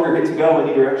no longer get to go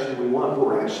any direction we want, but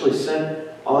we're actually sent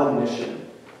on mission.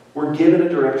 We're given a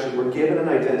direction, we're given an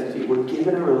identity, we're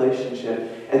given a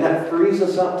relationship, and that frees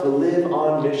us up to live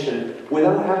on mission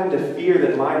without having to fear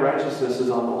that my righteousness is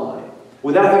on the line,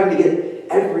 without having to get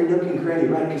every nook and cranny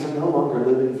right, because I'm no longer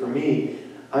living for me.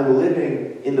 I'm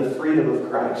living in the freedom of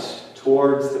Christ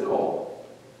towards the goal,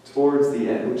 towards the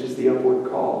end, which is the upward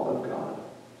call of God.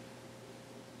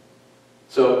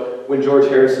 So when George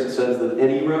Harrison says that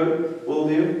any road will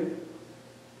do,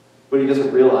 what he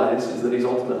doesn't realize is that he's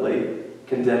ultimately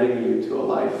condemning you to a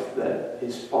life that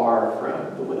is far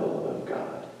from the will of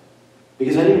God.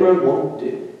 Because any road won't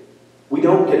do. We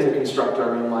don't get to construct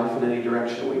our own life in any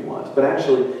direction we want. But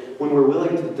actually, when we're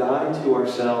willing to die to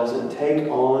ourselves and take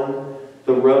on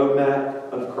the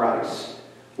roadmap of Christ,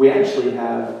 we actually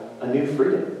have a new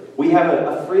freedom. We have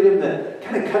a freedom that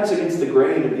kind of cuts against the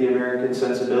grain of the American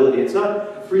sensibility. It's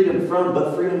not freedom from,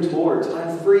 but freedom towards.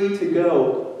 I'm free to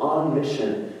go on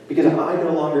mission because I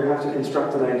no longer have to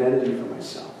construct an identity for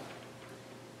myself.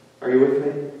 Are you with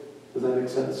me? Does that make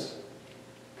sense?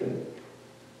 Good.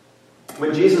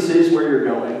 When Jesus is where you're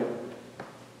going,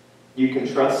 you can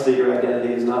trust that your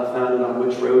identity is not founded on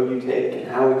which road you take and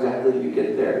how exactly you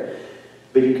get there,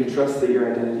 but you can trust that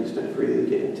your identity has been freely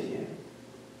given to you.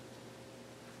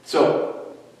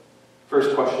 So,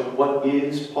 first question, what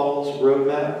is Paul's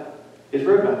roadmap? His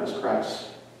roadmap is Christ.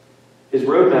 His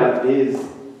roadmap is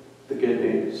the good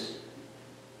news.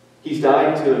 He's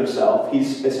dying to himself.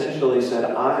 He's essentially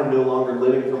said, I am no longer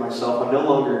living for myself. I'm no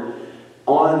longer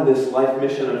on this life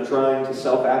mission of trying to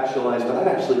self-actualize, but I've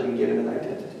actually been given an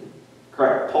identity.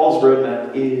 Correct. Paul's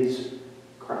roadmap is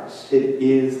Christ. It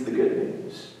is the good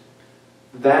news.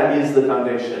 That is the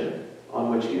foundation on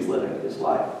which he's living his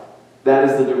life. That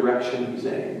is the direction he's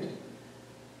aimed.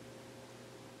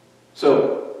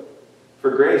 So, for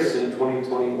Grace in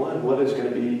 2021, what is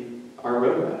going to be our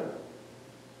roadmap?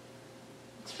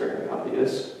 It's fairly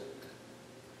obvious.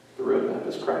 The roadmap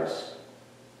is Christ.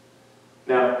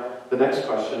 Now, the next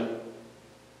question,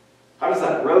 how does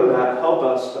that roadmap help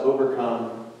us to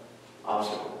overcome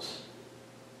obstacles?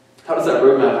 How does that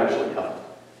roadmap actually help?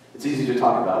 It's easy to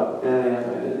talk about, my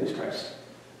identity is Christ.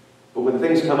 But when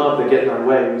things come up that get in our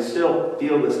way, we still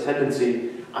feel this tendency,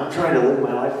 I'm trying to live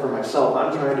my life for myself.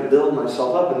 I'm trying to build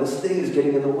myself up, and this thing is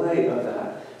getting in the way of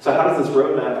that. So how does this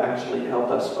roadmap actually help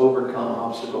us overcome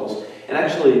obstacles and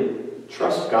actually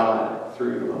trust God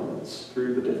through the moments,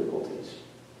 through the difficulties?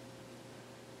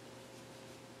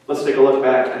 Let's take a look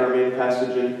back at our main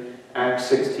passage in Acts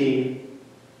 16,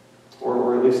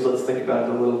 or at least let's think about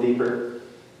it a little deeper.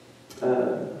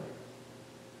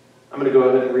 I'm going to go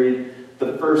ahead and read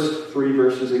the first 3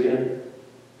 verses again.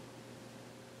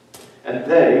 And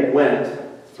they went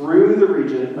through the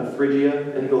region of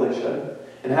Phrygia and Galatia,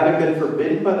 and having been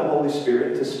forbidden by the Holy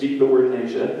Spirit to speak the word in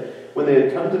Asia, when they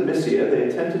had come to Mysia, they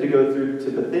attempted to go through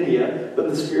to Bithynia, but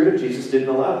the Spirit of Jesus didn't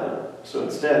allow them. So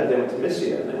instead, they went to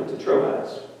Mysia and they went to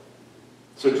Troas.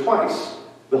 So twice,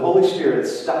 the Holy Spirit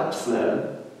stops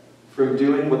them from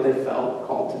doing what they felt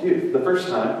called to do. The first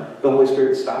time, the Holy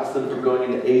Spirit stops them from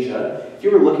going into Asia. If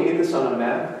you were looking at this on a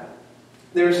map,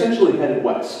 they're essentially headed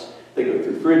west. They go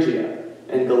through Phrygia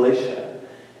and Galatia.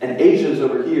 And Asia's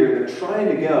over here. They're trying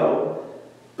to go,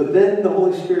 but then the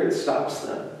Holy Spirit stops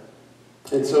them.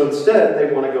 And so instead,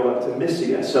 they want to go up to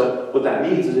Mysia. So what that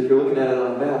means is if you're looking at it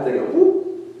on a map, they go, whoop,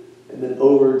 and then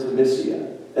over to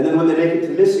Mysia. And then when they make it to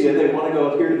Mysia, they want to go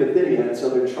up here to Bithynia. And so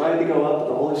they're trying to go up, but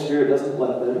the Holy Spirit doesn't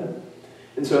let them.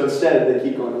 And so instead, they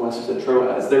keep going west to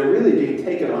Troas. They're really being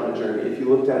taken on a journey if you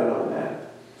looked at it on a map.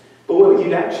 But what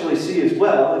you'd actually see as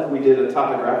well, if we did a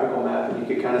topographical map and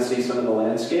you could kind of see some of the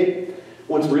landscape,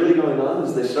 what's really going on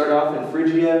is they start off in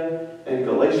Phrygia and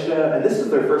Galatia, and this is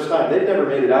their first time. They've never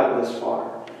made it out this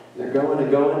far. And they're going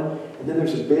and going, and then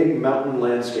there's a big mountain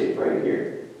landscape right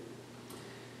here.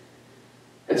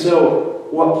 And so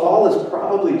what Paul is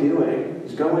probably doing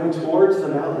is going towards the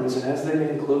mountains, and as they're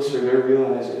getting closer, they're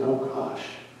realizing, oh gosh,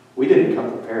 we didn't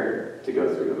come prepared to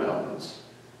go through the mountains.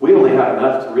 We only had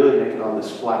enough to really make it on this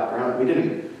flat ground. We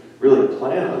didn't really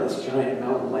plan on this giant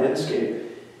mountain landscape.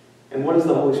 And what is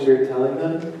the Holy Spirit telling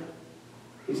them?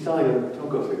 He's telling them, don't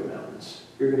go through the mountains.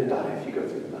 You're going to die if you go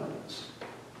through the mountains.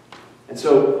 And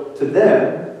so, to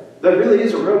them, that really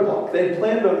is a roadblock. They had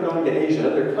planned on going to Asia.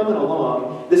 They're coming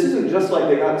along. This isn't just like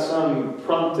they got some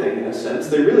prompting, in a sense.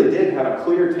 They really did have a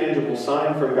clear, tangible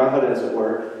sign from God, as it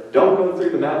were. Don't go through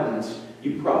the mountains.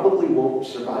 You probably won't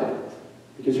survive it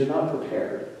because you're not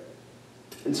prepared.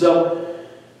 And so,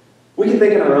 we can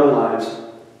think in our own lives,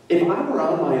 if I were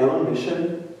on my own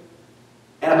mission,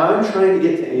 and I'm trying to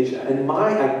get to Asia, and my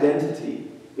identity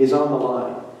is on the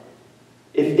line,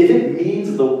 if it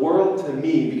means the world to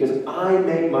me because I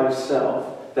make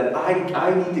myself that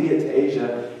I need to get to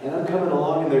Asia, and I'm coming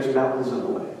along and there's mountains in the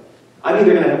way, I'm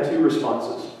either going to have two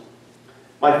responses.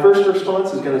 My first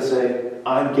response is going to say,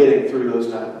 I'm getting through those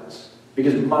mountains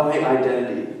because my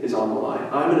identity is on the line.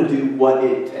 I'm going to do what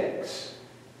it takes.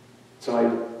 So I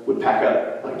would pack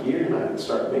up my gear and I would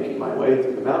start making my way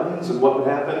through the mountains, and what would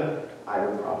happen? I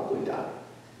would probably die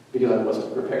because I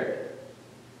wasn't prepared.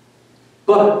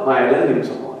 But my identity was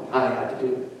on the line. I had to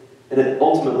do it. And it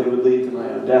ultimately would lead to my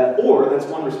own death. Or, that's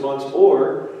one response,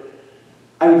 or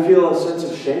I would feel a sense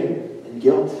of shame and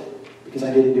guilt because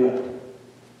I didn't do it.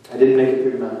 I didn't make it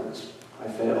through the mountains. I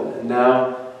failed. And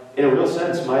now, in a real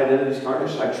sense, my identity is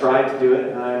tarnished. I tried to do it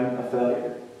and I'm a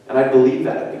failure. And I believe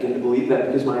that. I began to believe that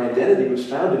because my identity was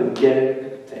founded in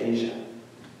getting to Asia.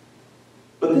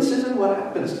 But this isn't what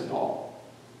happens to Paul.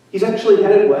 He's actually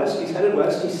headed west. He's headed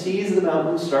west. He sees the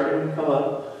mountains starting to come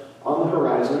up on the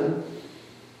horizon.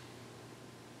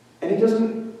 And he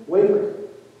doesn't waver.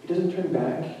 He doesn't turn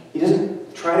back. He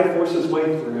doesn't try to force his way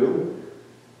through.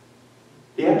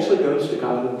 He actually goes to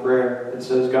God in prayer and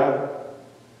says, God,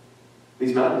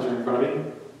 these mountains are in front of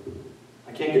me.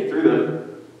 I can't get through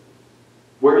them.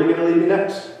 Where are you going to lead me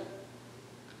next?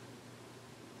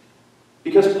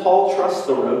 Because Paul trusts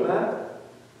the roadmap,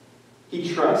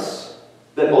 he trusts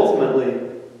that ultimately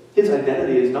his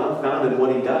identity is not found in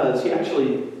what he does. He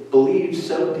actually believes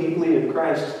so deeply in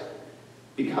Christ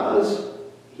because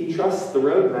he trusts the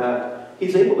roadmap.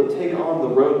 He's able to take on the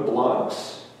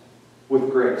roadblocks with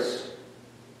grace.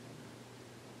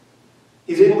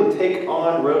 He's able to take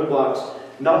on roadblocks,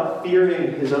 not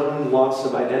fearing his own loss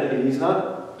of identity. He's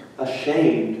not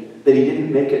ashamed that he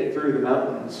didn't make it through the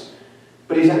mountains.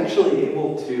 But he's actually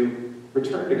able to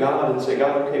return to God and say,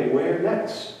 God, okay, where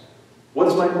next?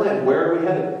 What's my plan? Where are we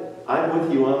headed? I'm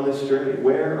with you on this journey.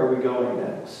 Where are we going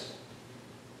next?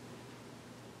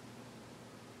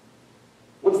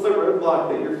 What's the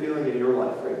roadblock that you're feeling in your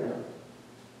life right now?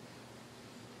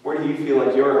 Where do you feel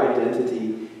like your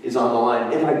identity is on the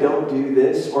line? If I don't do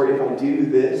this, or if I do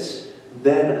this,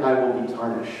 then I will be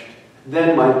tarnished.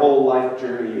 Then my whole life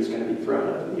journey is going to be thrown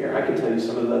up in the air. I can tell you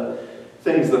some of the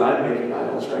things that I'm making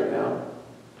idols right now.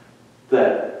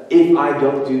 That if I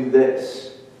don't do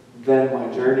this, then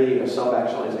my journey of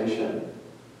self-actualization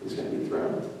is going to be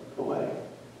thrown away.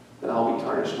 Then I'll be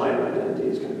tarnished. My own identity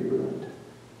is going to be ruined.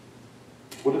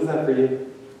 What is that for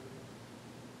you?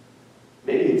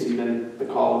 Maybe it's even the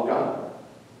call of God.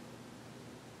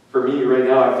 For me right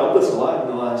now, I felt this a lot in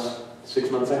the last 6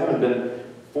 months. I haven't been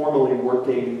formally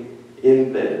working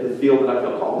in the field that I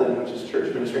feel called in, which is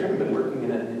church ministry. I haven't been working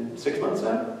in it in 6 months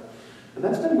now. And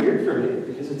that's been weird for me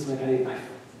because it's like I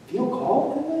feel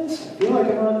called in this. I feel like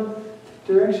I'm on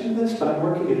the direction of this, but I'm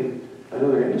working in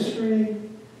another industry.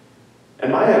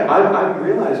 And I'm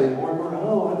realizing more and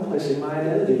more, I'm placing my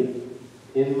identity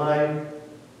in my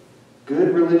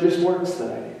good religious works that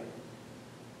I do.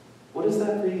 What is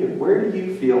that for you? Where do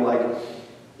you feel like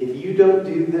if you don't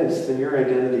do this, then your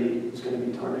identity is going to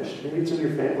be tarnished? Maybe it's in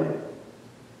your family.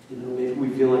 Maybe we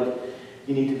feel like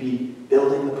you need to be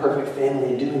building the perfect family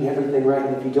and doing everything right.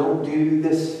 And if you don't do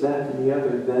this, that, and the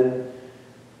other, then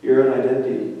your own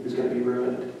identity is going to be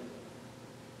ruined.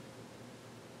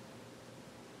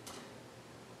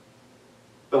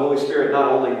 The Holy Spirit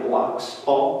not only blocks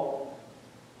Paul,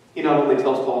 he not only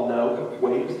tells Paul, no,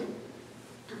 wait,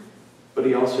 but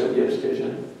he also gives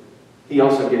vision. He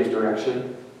also gives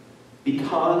direction.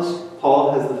 Because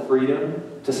Paul has the freedom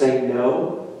to say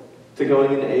no to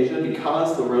going into Asia,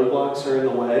 because the roadblocks are in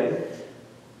the way,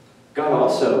 God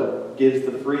also gives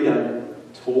the freedom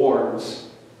towards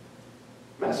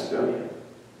Macedonia.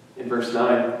 In verse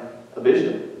 9, a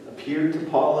vision appeared to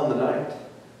Paul in the night.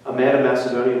 A man of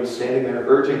Macedonia was standing there,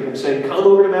 urging him, saying, "Come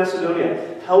over to Macedonia,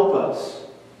 help us."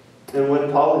 And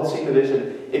when Paul had seen the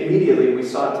vision, immediately we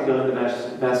sought to go into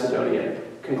Macedonia,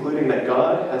 concluding that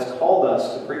God has called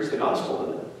us to preach the gospel to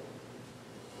them.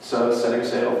 So, setting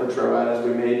sail for Troas,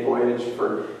 we made voyage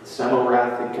for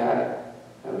Samothrace.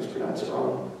 I always pronounce it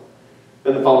wrong.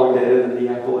 Then the following day to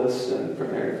Neapolis, and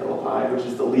from there to Philippi, which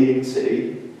is the leading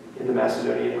city in the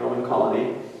Macedonian Roman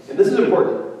colony. And this is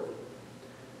important.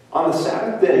 On the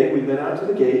Sabbath day, we went out to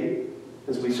the gate,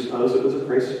 as we supposed it was a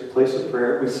place of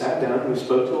prayer. We sat down and we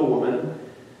spoke to a woman.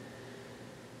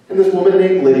 And this woman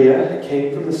named Lydia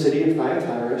came from the city of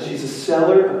Thyatira. She's a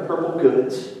seller of purple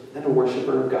goods and a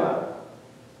worshiper of God.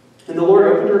 And the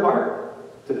Lord opened her heart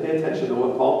to pay attention to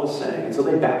what Paul was saying. And so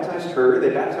they baptized her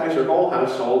whole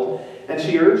household, and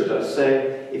she urged us,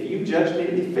 saying, "If you judge me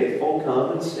to be faithful,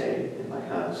 come and stay in my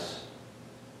house."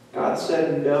 God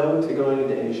said no to going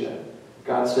into Asia.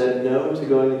 God said no to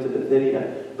going into Bithynia,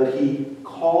 but he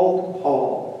called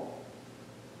Paul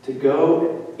to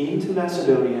go into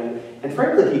Macedonia, and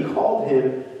frankly, he called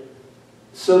him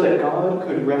so that God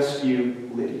could rescue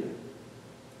Lydia.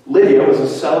 Lydia was a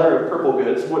seller of purple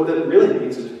goods. What that really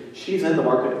means is she's in the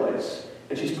marketplace,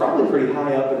 and she's probably pretty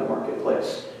high up in the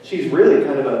marketplace. She's really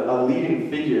kind of a leading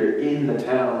figure in the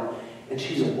town, and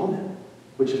she's a woman,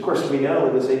 which of course we know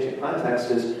in this ancient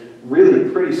context is really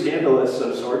pretty scandalous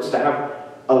of sorts, to have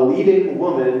a leading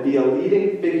woman be a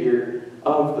leading figure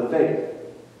of the faith.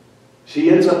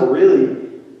 She ends up really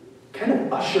kind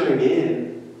of ushering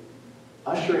in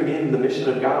the mission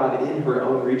of God in her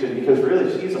own region, because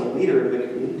really she's a leader of the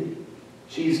community.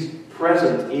 She's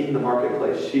present in the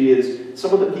marketplace. She is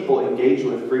someone that people engage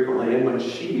with frequently, and when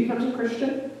she becomes a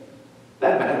Christian,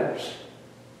 that matters.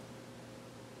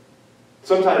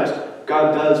 Sometimes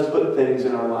God does put things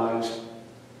in our lives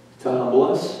to humble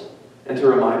us and to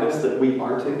remind us that we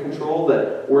aren't in control,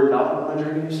 that we're not on a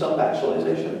journey of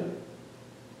self-actualization.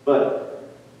 But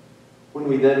when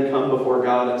we then come before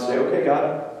God and say, "Okay,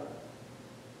 God,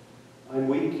 I'm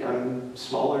weak, I'm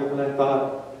smaller than I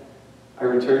thought, I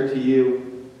return to you,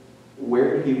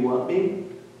 where do you want me?"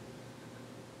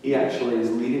 He actually is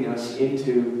leading us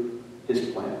into his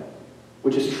plan,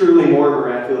 which is truly more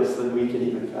miraculous than we can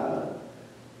even fathom.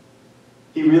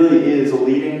 He really is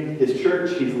leading his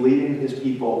church, he's leading his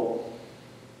people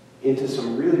into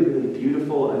some really, really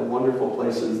beautiful and wonderful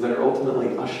places that are ultimately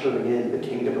ushering in the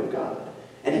kingdom of God.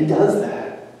 And he does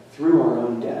that through our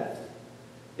own death.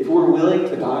 If we're willing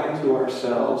to die to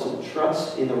ourselves and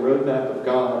trust in the roadmap of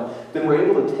God, then we're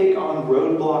able to take on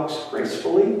roadblocks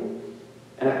gracefully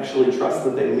and actually trust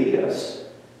that they lead us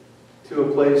to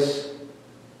a place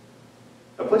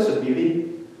of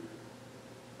beauty,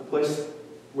 a place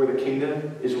where the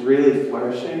kingdom is really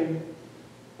flourishing,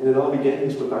 and it all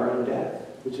begins with our own death,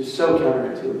 which is so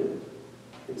counterintuitive.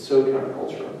 It's so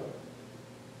countercultural.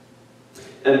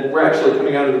 And we're actually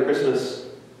coming out of the Christmas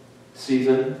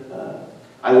season.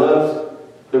 I love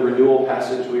the renewal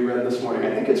passage we read this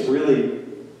morning. I think it's really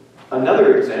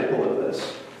another example of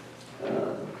this.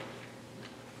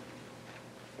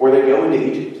 Where they go into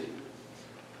Egypt.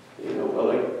 You know,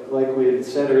 like we had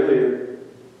said earlier,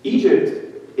 Egypt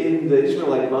in the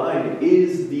Israelite mind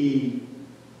is the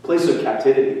place of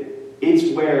captivity.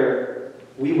 It's where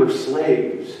we were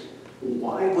slaves.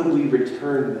 Why would we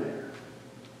return there?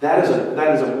 That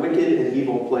is a wicked and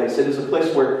evil place. It is a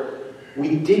place where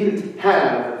we didn't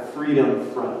have freedom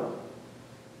from.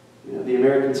 You know, the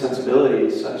American sensibility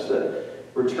is such that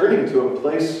returning to a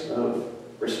place of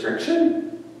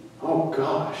restriction, oh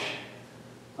gosh,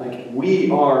 like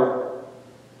we're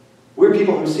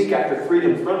people who seek after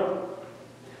freedom from.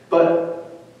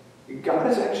 But God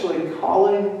is actually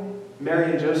calling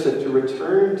Mary and Joseph to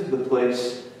return to the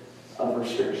place of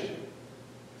restriction.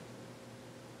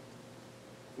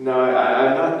 Now,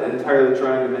 I'm not entirely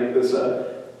trying to make this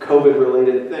a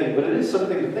COVID-related thing, but it is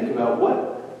something to think about.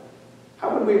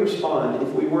 How would we respond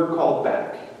if we were called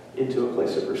back into a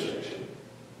place of restriction?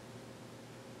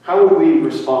 How would we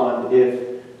respond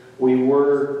if we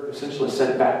were essentially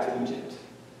sent back to Egypt?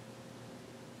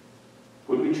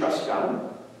 Would we trust God?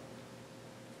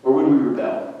 Or would we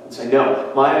rebel and say,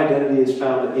 no, my identity is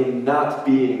found in not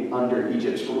being under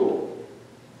Egypt's rule?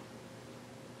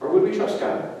 Or would we trust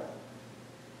God?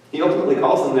 He ultimately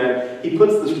calls them there. He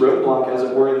puts this roadblock, as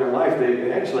it were, in their life.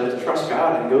 They actually have to trust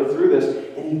God and go through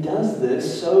this. And he does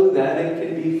this so that it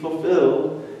can be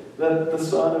fulfilled that the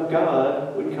Son of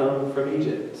God would come from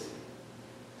Egypt.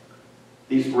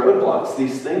 These roadblocks,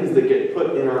 these things that get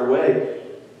put in our way,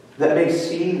 that may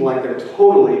seem like they're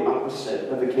totally opposite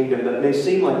of the kingdom, that may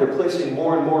seem like they're placing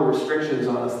more and more restrictions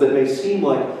on us, that may seem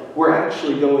like we're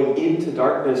actually going into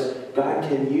darkness, God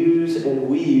can use and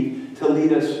weave to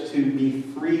lead us to be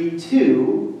free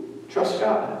to trust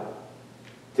God,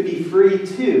 to be free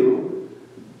to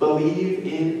believe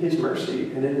in His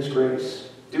mercy and in His grace.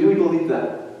 Do we believe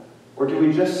that? Or do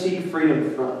we just seek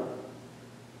freedom from?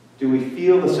 Do we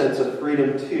feel the sense of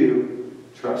freedom to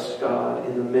trust God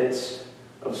in the midst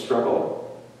of struggle?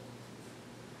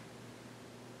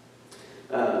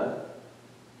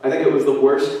 I think it was the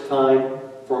worst time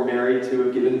for Mary to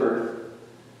have given birth.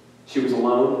 She was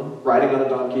alone, riding on a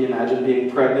donkey. Imagine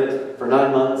being pregnant for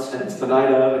 9 months, and it's the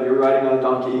night of, and you're riding on a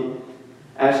donkey.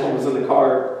 Ashlyn was in the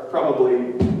car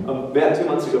probably about 2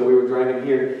 months ago. We were driving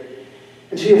here,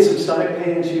 and she had some stomach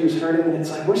pain, and she was hurting, and it's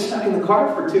like, we're stuck in the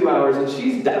car for 2 hours, and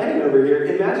she's dying over here.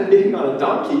 Imagine being on a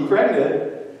donkey,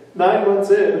 pregnant, 9 months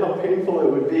in, how painful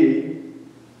it would be.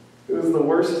 It was the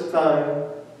worst time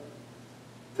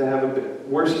to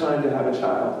have a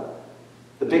child.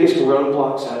 The biggest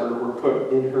roadblocks ever were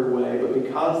put in her way, but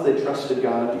because they trusted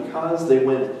God, because they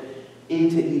went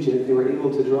into Egypt, they were able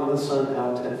to draw the son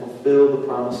out and fulfill the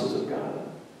promises of God.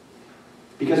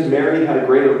 Because Mary had a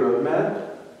greater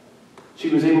roadmap, she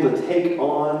was able to take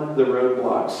on the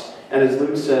roadblocks. And as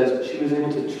Luke says, she was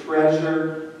able to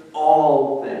treasure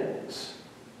all things.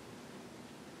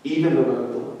 Even the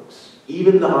roadblocks,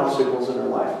 even the obstacles in her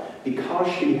life, because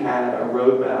she had a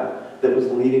roadmap that was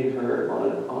leading her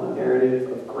on a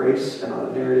narrative of grace and on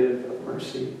a narrative of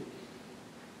mercy.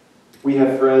 We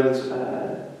have friends,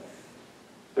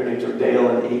 their names are Dale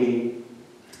and Amy.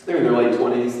 They're in their late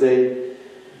 20s. They,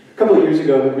 a couple of years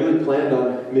ago, had really planned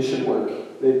on mission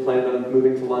work. They planned on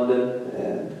moving to London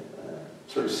and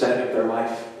sort of setting up their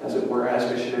life, as it were,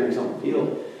 as missionaries on the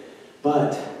field.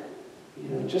 But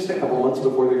just a couple months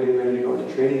before they're getting ready to go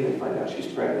into training, they find out she's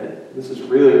pregnant. This is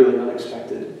really, really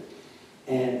unexpected.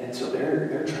 And so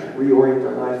they're trying to reorient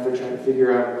their life. They're trying to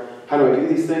figure out, how do I do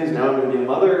these things? Now I'm going to be a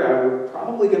mother. I'm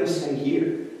probably going to stay here.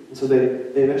 And so they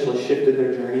eventually shifted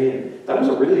their journey. And that was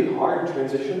a really hard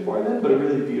transition for them, but a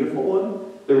really beautiful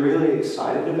one. They're really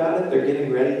excited about it. They're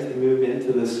getting ready to move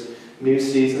into this new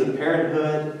season of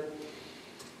parenthood.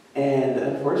 And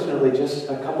unfortunately, just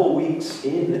a couple weeks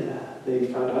in, they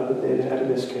found out that they had a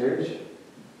miscarriage.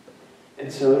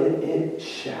 And so it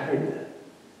shattered them.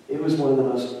 It was one of the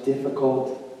most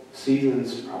difficult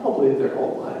seasons probably of their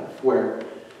whole life, where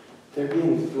they're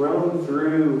being thrown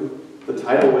through the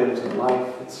tidal waves of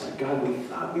life. It's like, God, we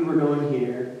thought we were going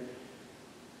here,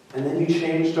 and then you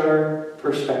changed our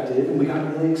perspective, and we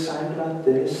got really excited about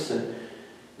this, and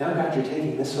now, God, you're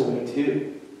taking this away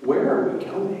too. Where are we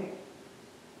going?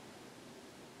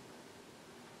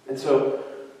 And so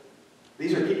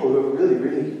these are people who have really,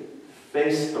 really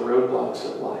faced the roadblocks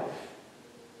of life.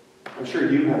 I'm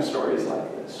sure you have stories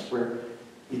like this, where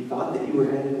you thought that you were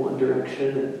headed one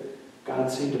direction, and God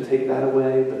seemed to take that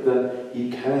away, but then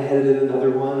you kind of headed in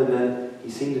another one, and then He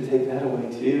seemed to take that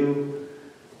away too.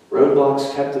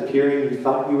 Roadblocks kept appearing. You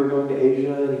thought you were going to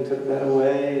Asia, and He took that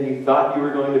away, and you thought you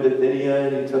were going to Bithynia,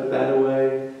 and He took that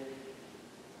away.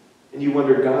 And you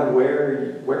wondered, God,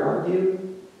 where are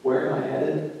you? Where am I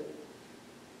headed?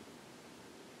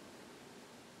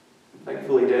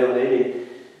 Thankfully, Dale and Amy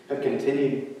have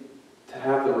continued to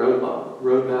have the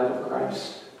roadmap of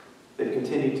Christ. They've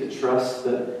continued to trust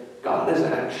that God is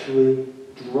actually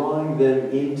drawing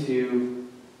them into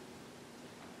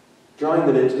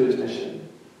His mission.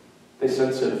 They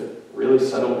sense of really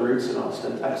settled roots in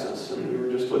Austin, Texas, and we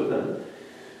were just with them.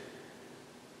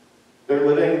 They're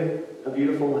living a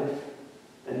beautiful life,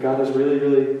 and God has really,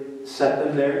 really set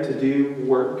them there to do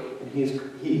work, and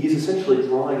He's essentially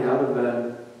drawing out of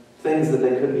them things that they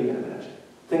couldn't even imagine,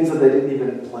 things that they didn't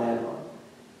even plan on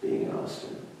being in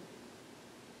Austin.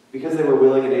 Because they were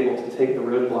willing and able to take the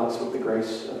roadblocks with the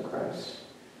grace of Christ.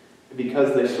 And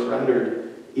because they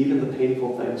surrendered even the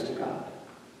painful things to God.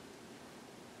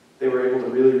 They were able to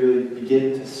really, really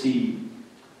begin to see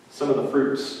some of the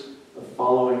fruits of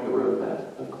following the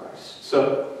roadmap of Christ.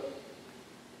 So,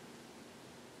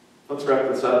 let's wrap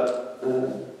this up.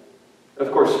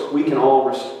 Of course, we can all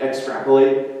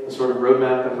extrapolate a sort of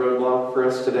roadmap and roadblock for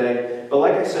us today. But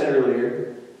like I said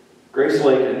earlier, Grace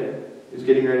Lakin is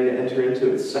getting ready to enter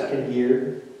into its second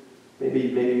year, maybe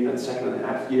even second and a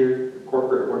half year of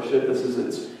corporate worship. This is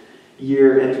its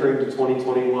year entering to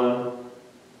 2021.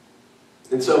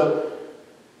 And so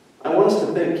I want us to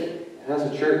think as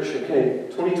a church, okay,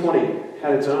 2020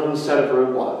 had its own set of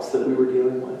roadblocks that we were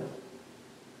dealing with.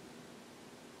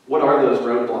 What are those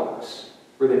roadblocks?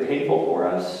 Were they painful for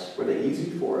us? Were they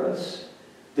easy for us?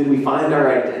 Did we find our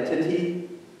identity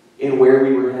in where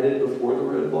we were headed before the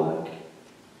roadblock?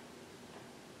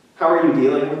 How are you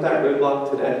dealing with that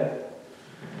roadblock today?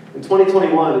 And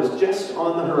 2021 is just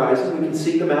on the horizon. We can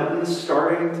see the mountains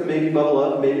starting to maybe bubble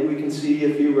up. Maybe we can see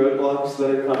a few roadblocks that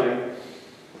are coming.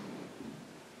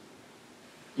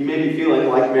 You may be feeling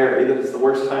like Mary, that it's the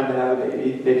worst time to have a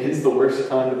baby. Maybe it's the worst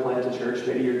time to plant a church.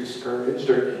 Maybe you're discouraged,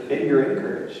 or maybe you're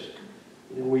encouraged.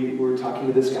 We were talking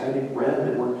to this guy named Rem,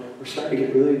 and we're starting to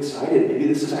get really excited. Maybe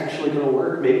this is actually going to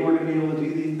work. Maybe we're going to be able to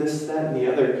do this, that, and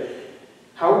the other.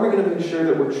 How are we going to make sure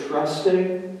that we're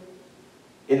trusting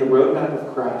in the roadmap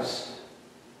of Christ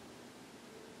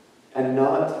and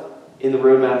not in the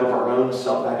roadmap of our own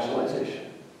self-actualization?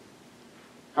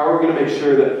 How are we going to make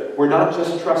sure that we're not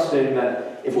just trusting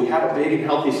that if we have a big and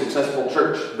healthy, successful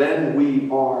church, then we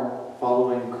are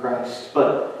following Christ?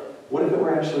 But what if it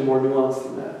were actually more nuanced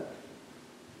than that?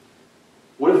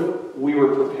 What if we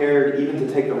were prepared even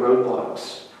to take the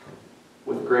roadblocks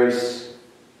with grace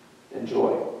and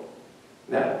joy?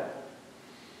 Now,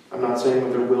 I'm not saying that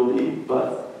there will be,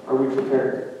 but are we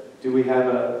prepared? Do we have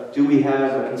a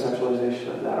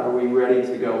conceptualization of that? Are we ready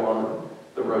to go on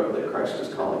the road that Christ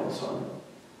is calling us on?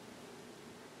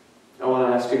 I want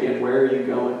to ask again, where are you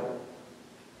going?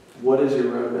 What is your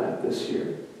roadmap this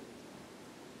year?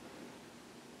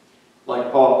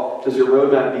 Like Paul, does your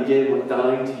roadmap begin with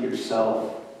dying to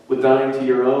yourself, with dying to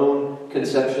your own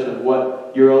conception of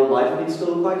what your own life needs to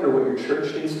look like or what your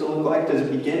church needs to look like? Does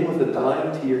it begin with a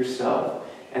dying to yourself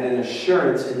and an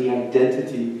assurance in the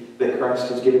identity that Christ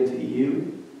has given to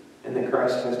you and that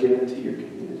Christ has given to your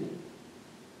community?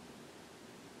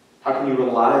 How can you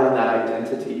rely on that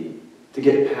identity to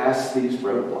get past these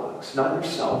roadblocks? Not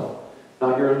yourself,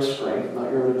 not your own strength,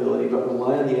 not your own ability, but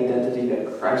rely on the identity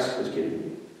that Christ has given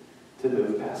you to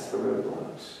move past the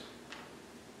roadblocks.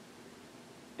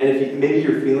 And if maybe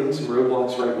you're feeling some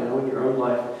roadblocks right now in your own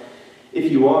life,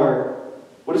 if you are,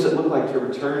 what does it look like to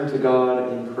return to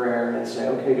God in prayer and say,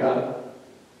 okay, God,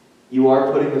 you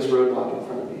are putting this roadblock in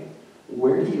front of me.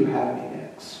 Where do you have me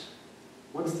next?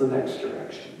 What's the next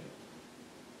direction?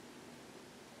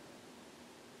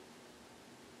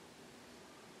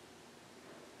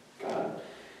 God,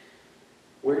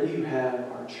 where do you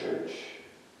have our church?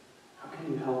 How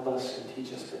can you help us and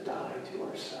teach us to die to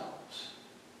ourselves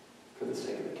for the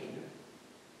sake of the kingdom?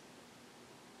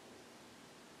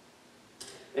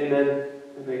 Amen.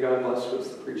 And may God bless us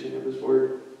the preaching of His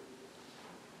word.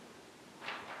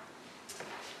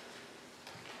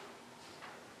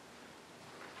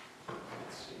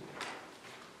 Let's see.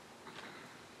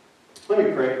 Let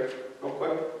me pray real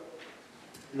quick,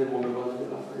 and then we'll move on to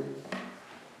the offering.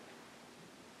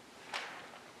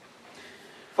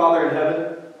 Father in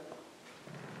heaven,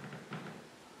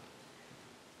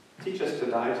 teach us to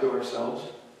die to ourselves.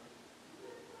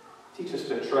 Teach us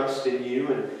to trust in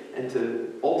you and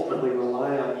to ultimately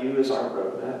rely on you as our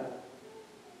roadmap.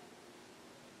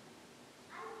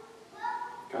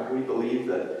 God, we believe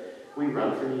that we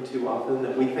run from you too often,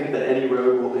 that we think that any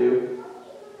road will do.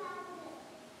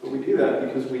 But we do that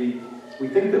because we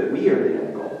think that we are the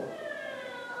end goal.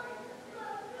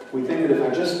 We think that if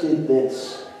I just did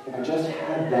this, if I just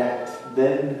had that,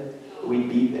 then we'd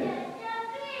be there.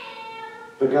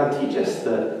 But God, teach us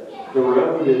that the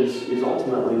road is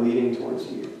ultimately leading towards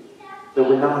you. That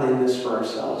we're not in this for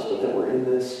ourselves, but that we're in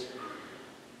this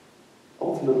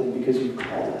ultimately because you've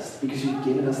called us, because you've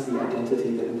given us the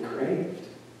identity that we craved.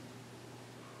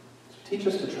 So teach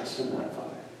us to trust in that,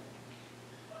 Father.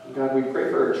 And God, we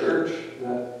pray for our church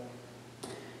that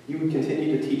you would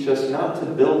continue to teach us not to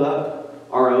build up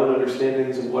our own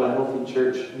understandings of what a healthy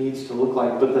church needs to look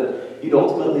like, but that you'd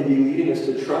ultimately be leading us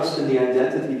to trust in the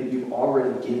identity that you've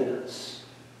already given us.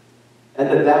 And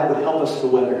that would help us to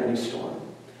weather any storm.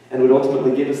 And would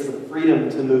ultimately give us the freedom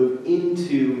to move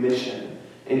into mission.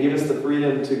 And give us the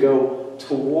freedom to go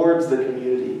towards the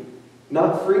community.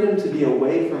 Not freedom to be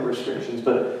away from restrictions,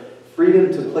 but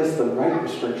freedom to place the right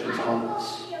restrictions on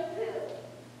us.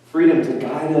 Freedom to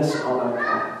guide us on our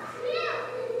path.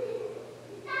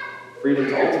 Freedom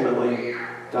to ultimately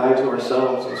die to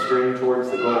ourselves and strain towards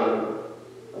the glory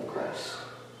of Christ.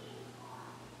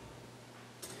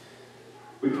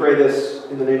 We pray this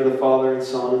in the name of the Father, and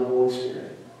Son, and Holy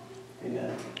Spirit.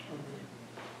 Amen.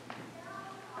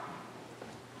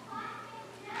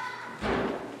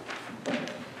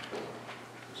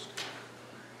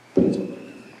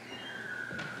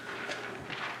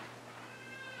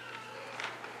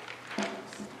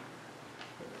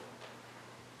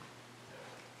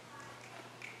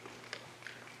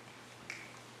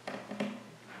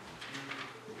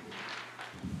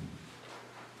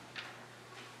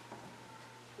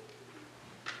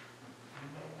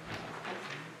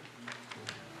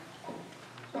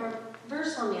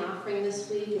 this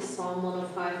week is Psalm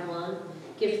 105:1.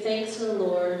 Give thanks to the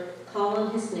Lord, call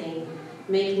on his name,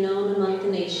 make known among the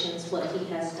nations what he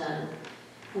has done.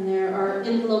 And there are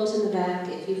envelopes in the back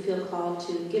if you feel called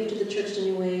to give to the church in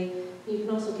any way. You can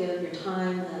also give of your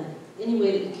time, any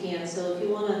way that you can. So if you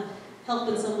want to help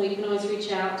in some way, you can always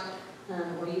reach out,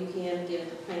 or you can give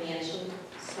financially.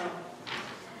 So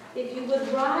if you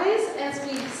would rise as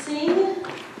we sing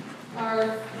our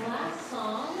last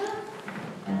song.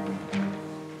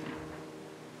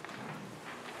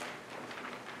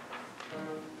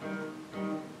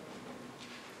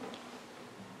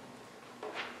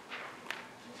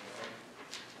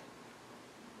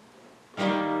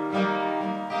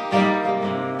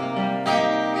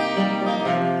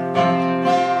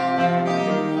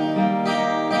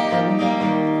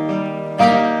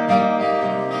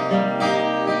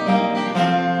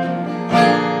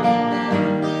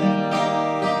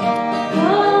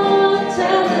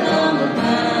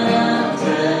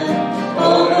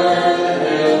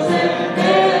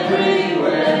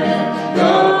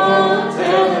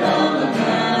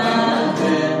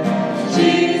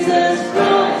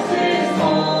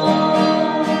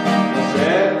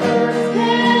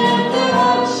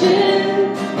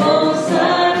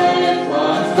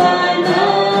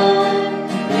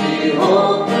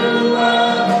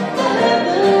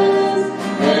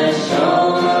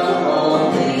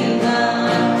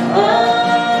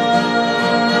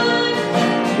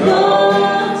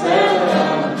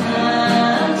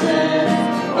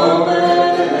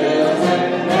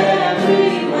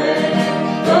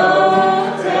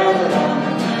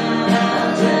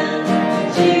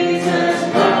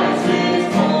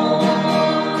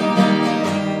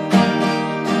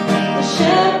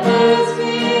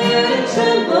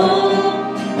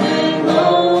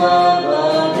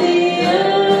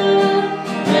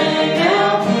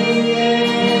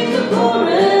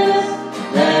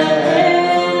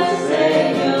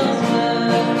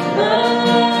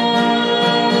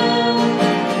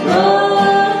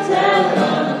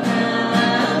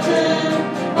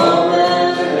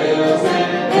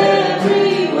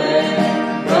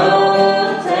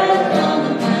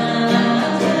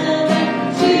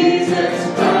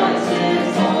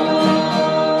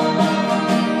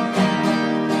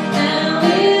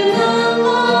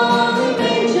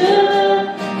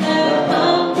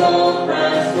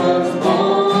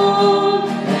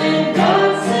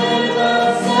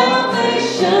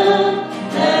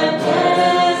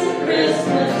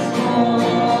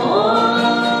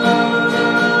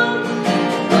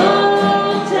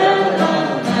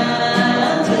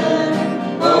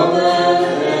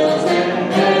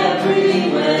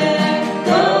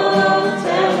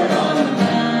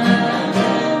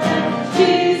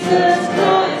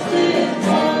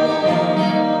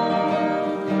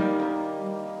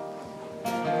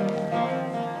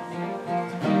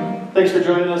 Thanks for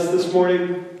joining us this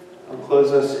morning. I'll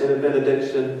close us in a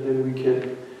benediction, and we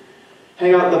can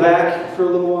hang out in the back for a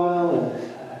little while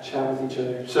and chat with each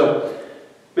other. So,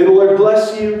 may the Lord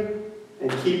bless you and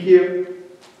keep you.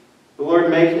 The Lord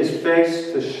make his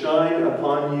face to shine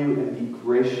upon you and be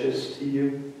gracious to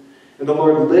you. And the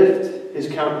Lord lift his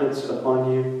countenance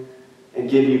upon you and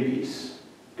give you peace.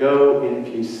 Go in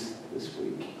peace this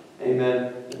week.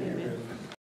 Amen.